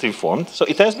wasn't informed. So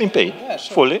it has been paid, yeah,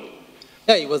 sure, fully?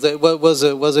 Yeah, it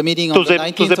was a meeting on the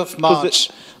 19th of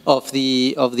March of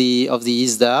the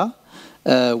ISDA,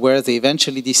 where they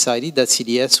eventually decided that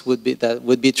CDS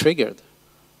would be triggered.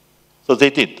 So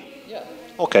they did? Yeah.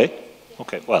 Okay,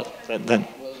 well, then.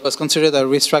 It was considered a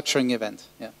restructuring event,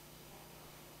 yeah.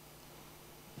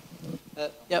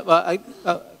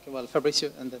 Well,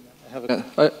 Fabrizio, and then I have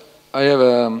a... I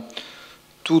have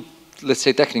two, let's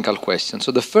say, technical questions.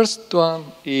 So the first one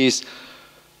is,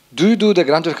 do you do the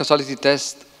granular causality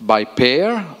test by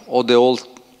pair or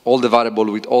all the variable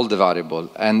with all the variable?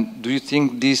 And do you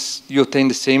think you obtain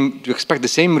the same, do you expect the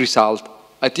same result?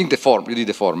 I think you did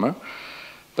the former,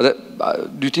 but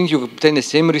do you think you obtain the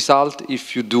same result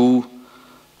if you do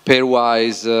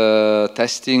pairwise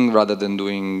testing rather than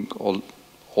doing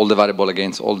all the variable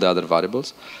against all the other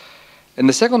variables? And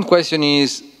the second question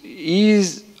is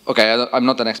okay, I'm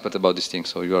not an expert about these things,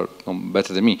 so you are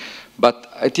better than me.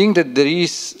 But I think that there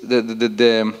is,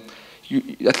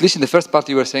 at least in the first part,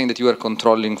 you were saying that you were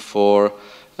controlling for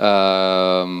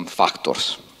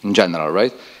factors in general,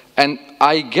 right? And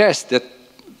I guess that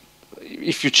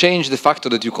if you change the factor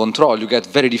that you control, you get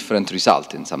very different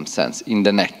result in some sense in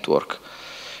the network.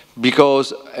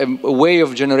 Because a way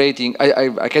of generating,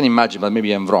 I can imagine, but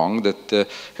maybe I'm wrong, that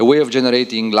a way of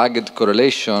generating lagged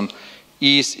correlation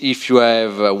is if you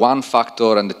have one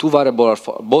factor and the two variables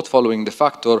are both following the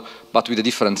factor, but with a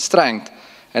different strength,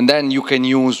 and then you can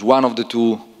use one of the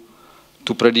two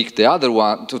to predict the other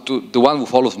one, the one who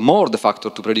follows more the factor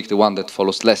to predict the one that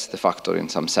follows less the factor in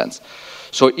some sense.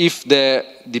 So if the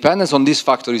dependence on this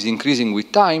factor is increasing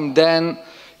with time, then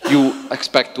you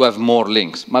expect to have more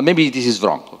links. But maybe this is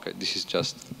wrong. Okay, this is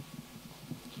just...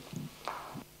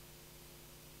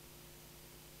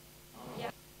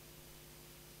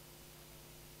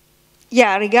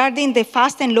 Yeah, regarding the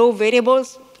fast and low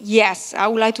variables, yes, I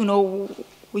would like to know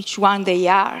which one they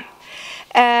are.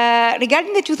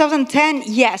 Regarding the 2010,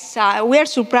 yes, we are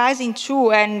surprising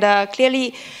too, and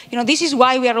clearly, this is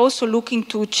why we are also looking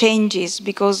to changes,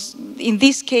 because in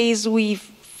this case, we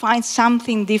find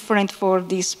something different for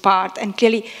this part, and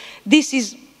clearly, this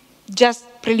is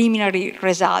just preliminary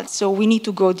results, so we need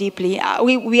to go deeply.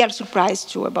 We are surprised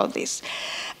too about this.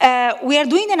 We are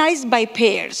doing the analysis by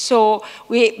pairs, so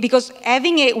because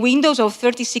having a windows of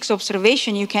 36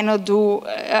 observation, you cannot do,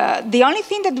 the only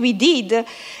thing that we did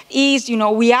is,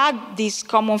 we add these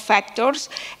common factors,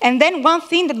 and then one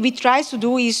thing that we try to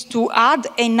do is to add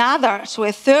another, so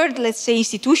a third, let's say,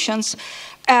 institutions,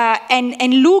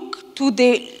 and look to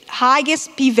the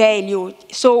highest p-value.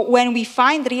 So when we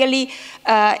find really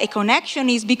a connection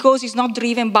is because it's not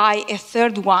driven by a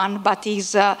third one, but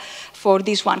is for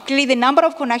this one. Clearly the number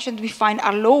of connections we find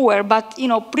are lower, but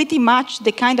pretty much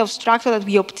the kind of structure that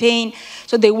we obtain.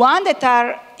 So the ones that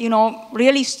are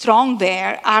really strong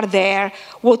there are there,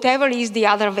 whatever is the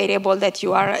other variable that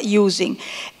you are using.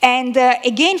 And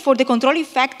again, for the controlling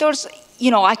factors,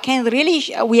 I can really,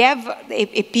 we have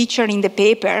a picture in the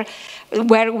paper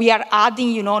where we are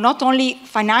adding, not only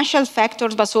financial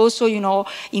factors, but also,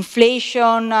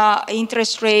 inflation,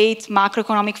 interest rates,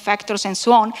 macroeconomic factors, and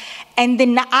so on. And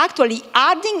then actually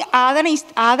adding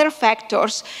other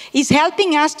factors is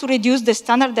helping us to reduce the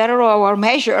standard error of our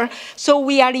measure. So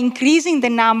we are increasing the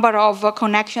number of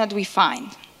connections that we find.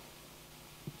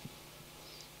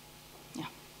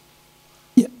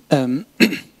 Yeah.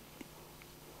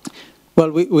 Well,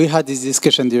 we had this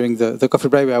discussion during the coffee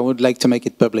break. I would like to make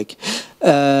it public.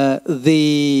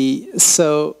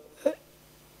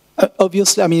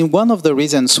 Obviously, I mean, one of the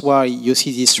reasons why you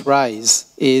see this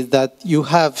rise is that you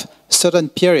have certain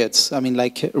periods, I mean,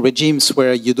 like regimes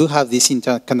where you do have this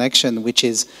interconnection, which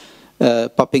is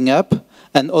popping up,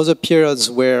 and other periods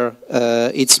where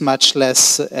it's much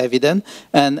less evident.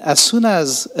 And as soon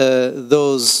as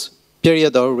those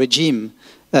period or regime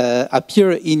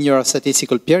appear in your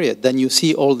statistical period, then you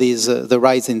see all these the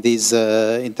rise in these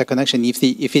interconnection.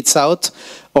 If it's out,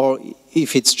 or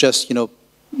if it's just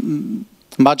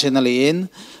marginally in,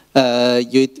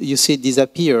 you see it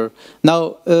disappear.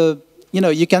 Now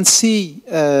you can see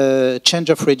change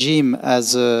of regime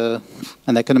as an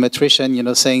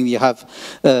econometrician, saying you have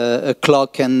a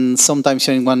clock, and sometimes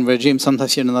you're in one regime,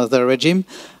 sometimes you're in another regime.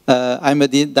 I'm a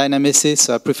dynamicist,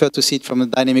 so I prefer to see it from a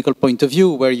dynamical point of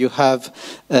view, where you have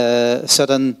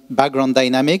certain background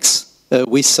dynamics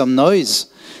with some noise,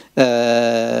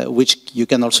 which you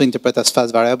can also interpret as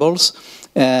fast variables.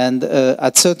 And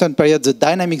at certain periods, the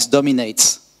dynamics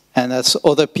dominates. And at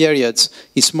other periods,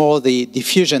 it's more the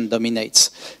diffusion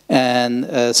dominates.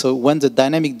 And so when the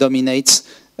dynamic dominates,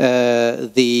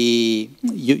 you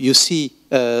see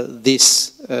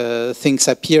these things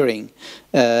appearing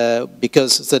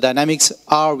because the dynamics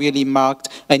are really marked.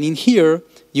 And in here,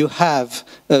 you have,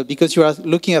 because you are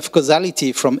looking at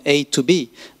causality from A to B,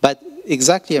 but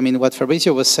exactly, I mean, what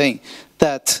Fabrizio was saying,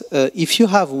 that if you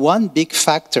have one big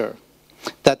factor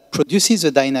that produces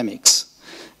the dynamics,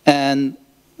 and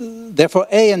therefore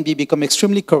A and B become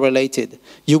extremely correlated,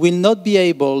 you will not be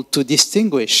able to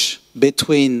distinguish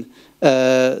between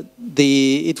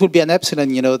it will be an epsilon,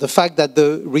 the fact that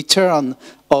the return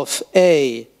of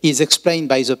A is explained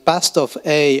by the past of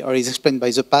A or is explained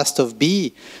by the past of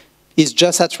B is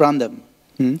just at random.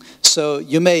 So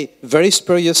you may very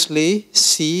spuriously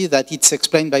see that it's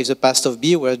explained by the past of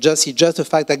B, where it's just the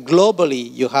fact that globally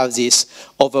you have this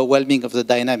overwhelming of the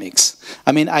dynamics.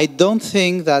 I mean, I don't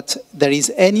think that there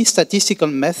is any statistical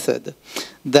method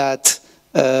that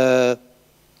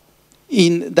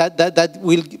that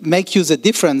will make you the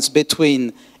difference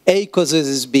between A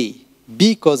causes B,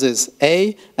 B causes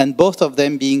A, and both of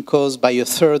them being caused by a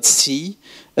third C,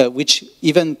 which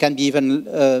can be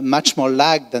much more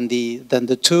lagged than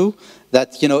the two,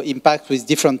 that impact with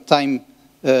different time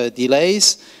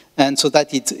delays, and so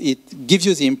that it gives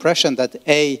you the impression that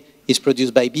A is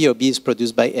produced by B or B is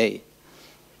produced by A.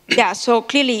 Yeah, so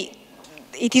clearly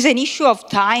it is an issue of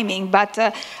timing, but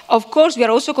of course we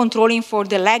are also controlling for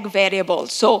the lag variable.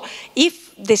 So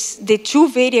if the two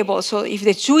variables, so if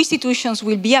the two institutions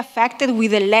will be affected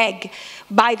with a lag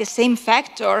by the same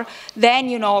factor,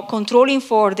 then controlling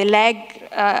for the lag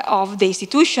of the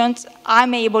institutions,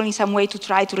 I'm able in some way to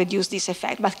try to reduce this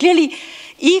effect. But clearly,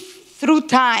 if through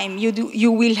time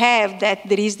you will have that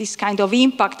there is this kind of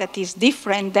impact that is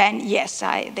different, then yes,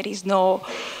 there is no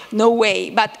way.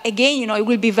 But again, it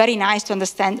will be very nice to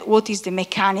understand what is the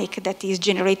mechanic that is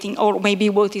generating, or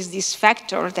maybe what is this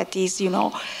factor that is,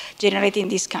 generating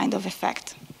this kind of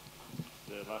effect.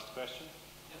 The last question?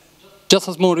 Just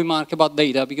a small remark about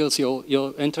data, because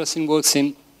your interesting work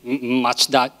seems much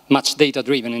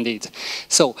data-driven indeed.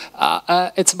 So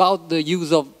it's about the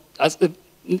use of,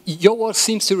 your work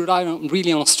seems to rely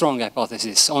really on a strong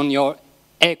hypothesis, on your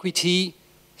equity,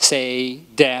 say,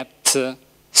 debt,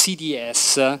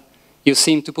 CDS. You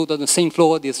seem to put on the same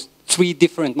floor these three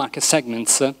different market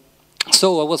segments,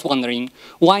 So I was wondering,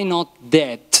 why not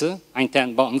debt, I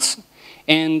intend bonds,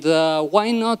 and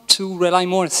why not to rely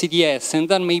more on CDS? And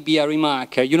then maybe a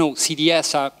remark, you know,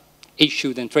 CDS are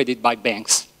issued and traded by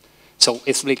banks. So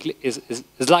it's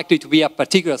likely to be a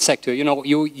particular sector. You know,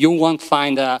 you won't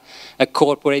find a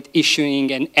corporate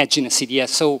issuing and hedging a CDS.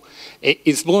 So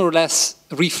it's more or less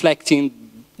reflecting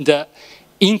the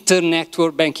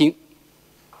inter-network banking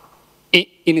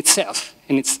in itself,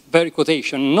 in its very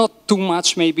quotation. Not too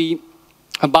much maybe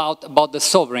about the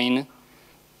sovereign,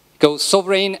 because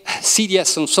sovereign,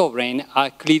 CDS on sovereign are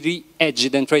clearly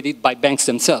hedged and traded by banks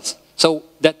themselves. So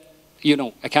that, you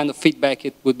know, a kind of feedback,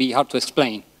 it would be hard to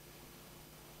explain.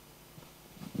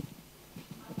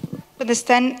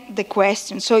 Understand the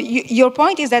question. So your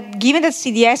point is that given that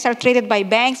CDS are traded by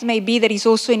banks, maybe there is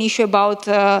also an issue about,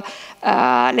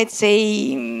 let's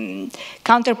say,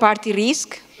 counterparty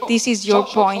risk. This is your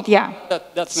point, yeah.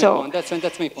 That's my point.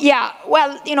 That's my point. Yeah,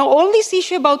 well, you know, all this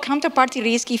issue about counterparty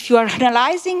risk, if you are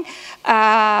analyzing,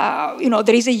 you know,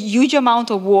 there is a huge amount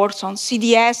of works on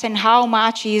CDS and how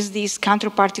much is this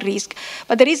counterparty risk.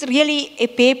 But there is really a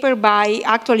paper by,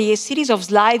 actually a series of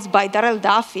slides by Darrell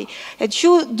Duffy that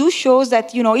shows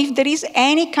that, you know, if there is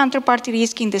any counterparty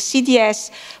risk in the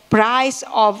CDS price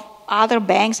of other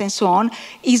banks and so on,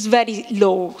 is very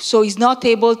low. So it's not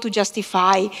able to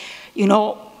justify, you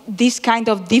know, this kind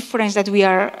of difference that we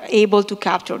are able to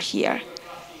capture here.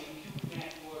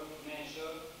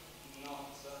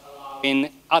 In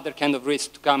other kind of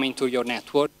risk to come into your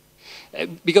network.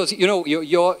 Because, you know,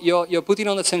 you're putting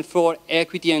on the same floor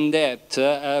equity and debt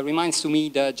reminds to me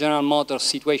the General Motors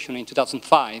situation in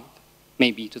 2005,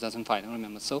 maybe 2005, I don't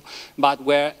remember so, but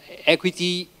where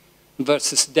equity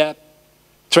versus debt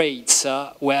trades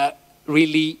were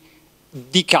really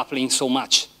decoupling so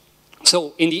much.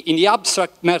 So in the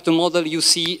abstract Merton model, you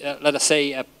see, let us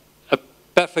say, a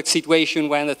perfect situation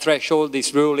when the threshold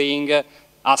is ruling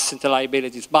asset and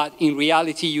liabilities. But in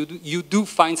reality, you do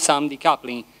find some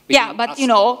decoupling. Yeah, but you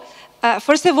know,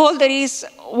 first of all, there is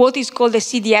what is called the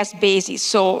CDS basis.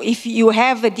 So if you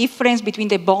have a difference between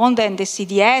the bond and the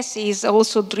CDS is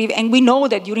also driven, and we know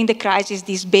that during the crisis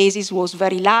this basis was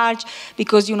very large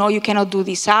because, you know, you cannot do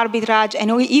this arbitrage.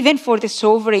 And even for the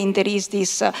sovereign, there is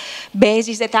this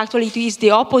basis that actually is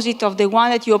the opposite of the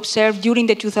one that you observed during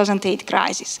the 2008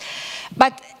 crisis.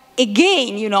 But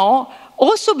again, you know,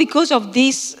 also because of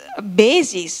this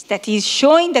basis that is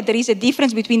showing that there is a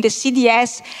difference between the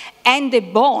CDS and the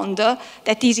bond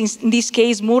that is in this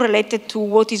case more related to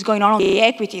what is going on the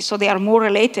equity, so they are more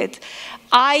related,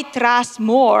 I trust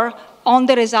more on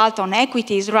the result on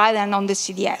equities rather than on the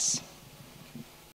CDS.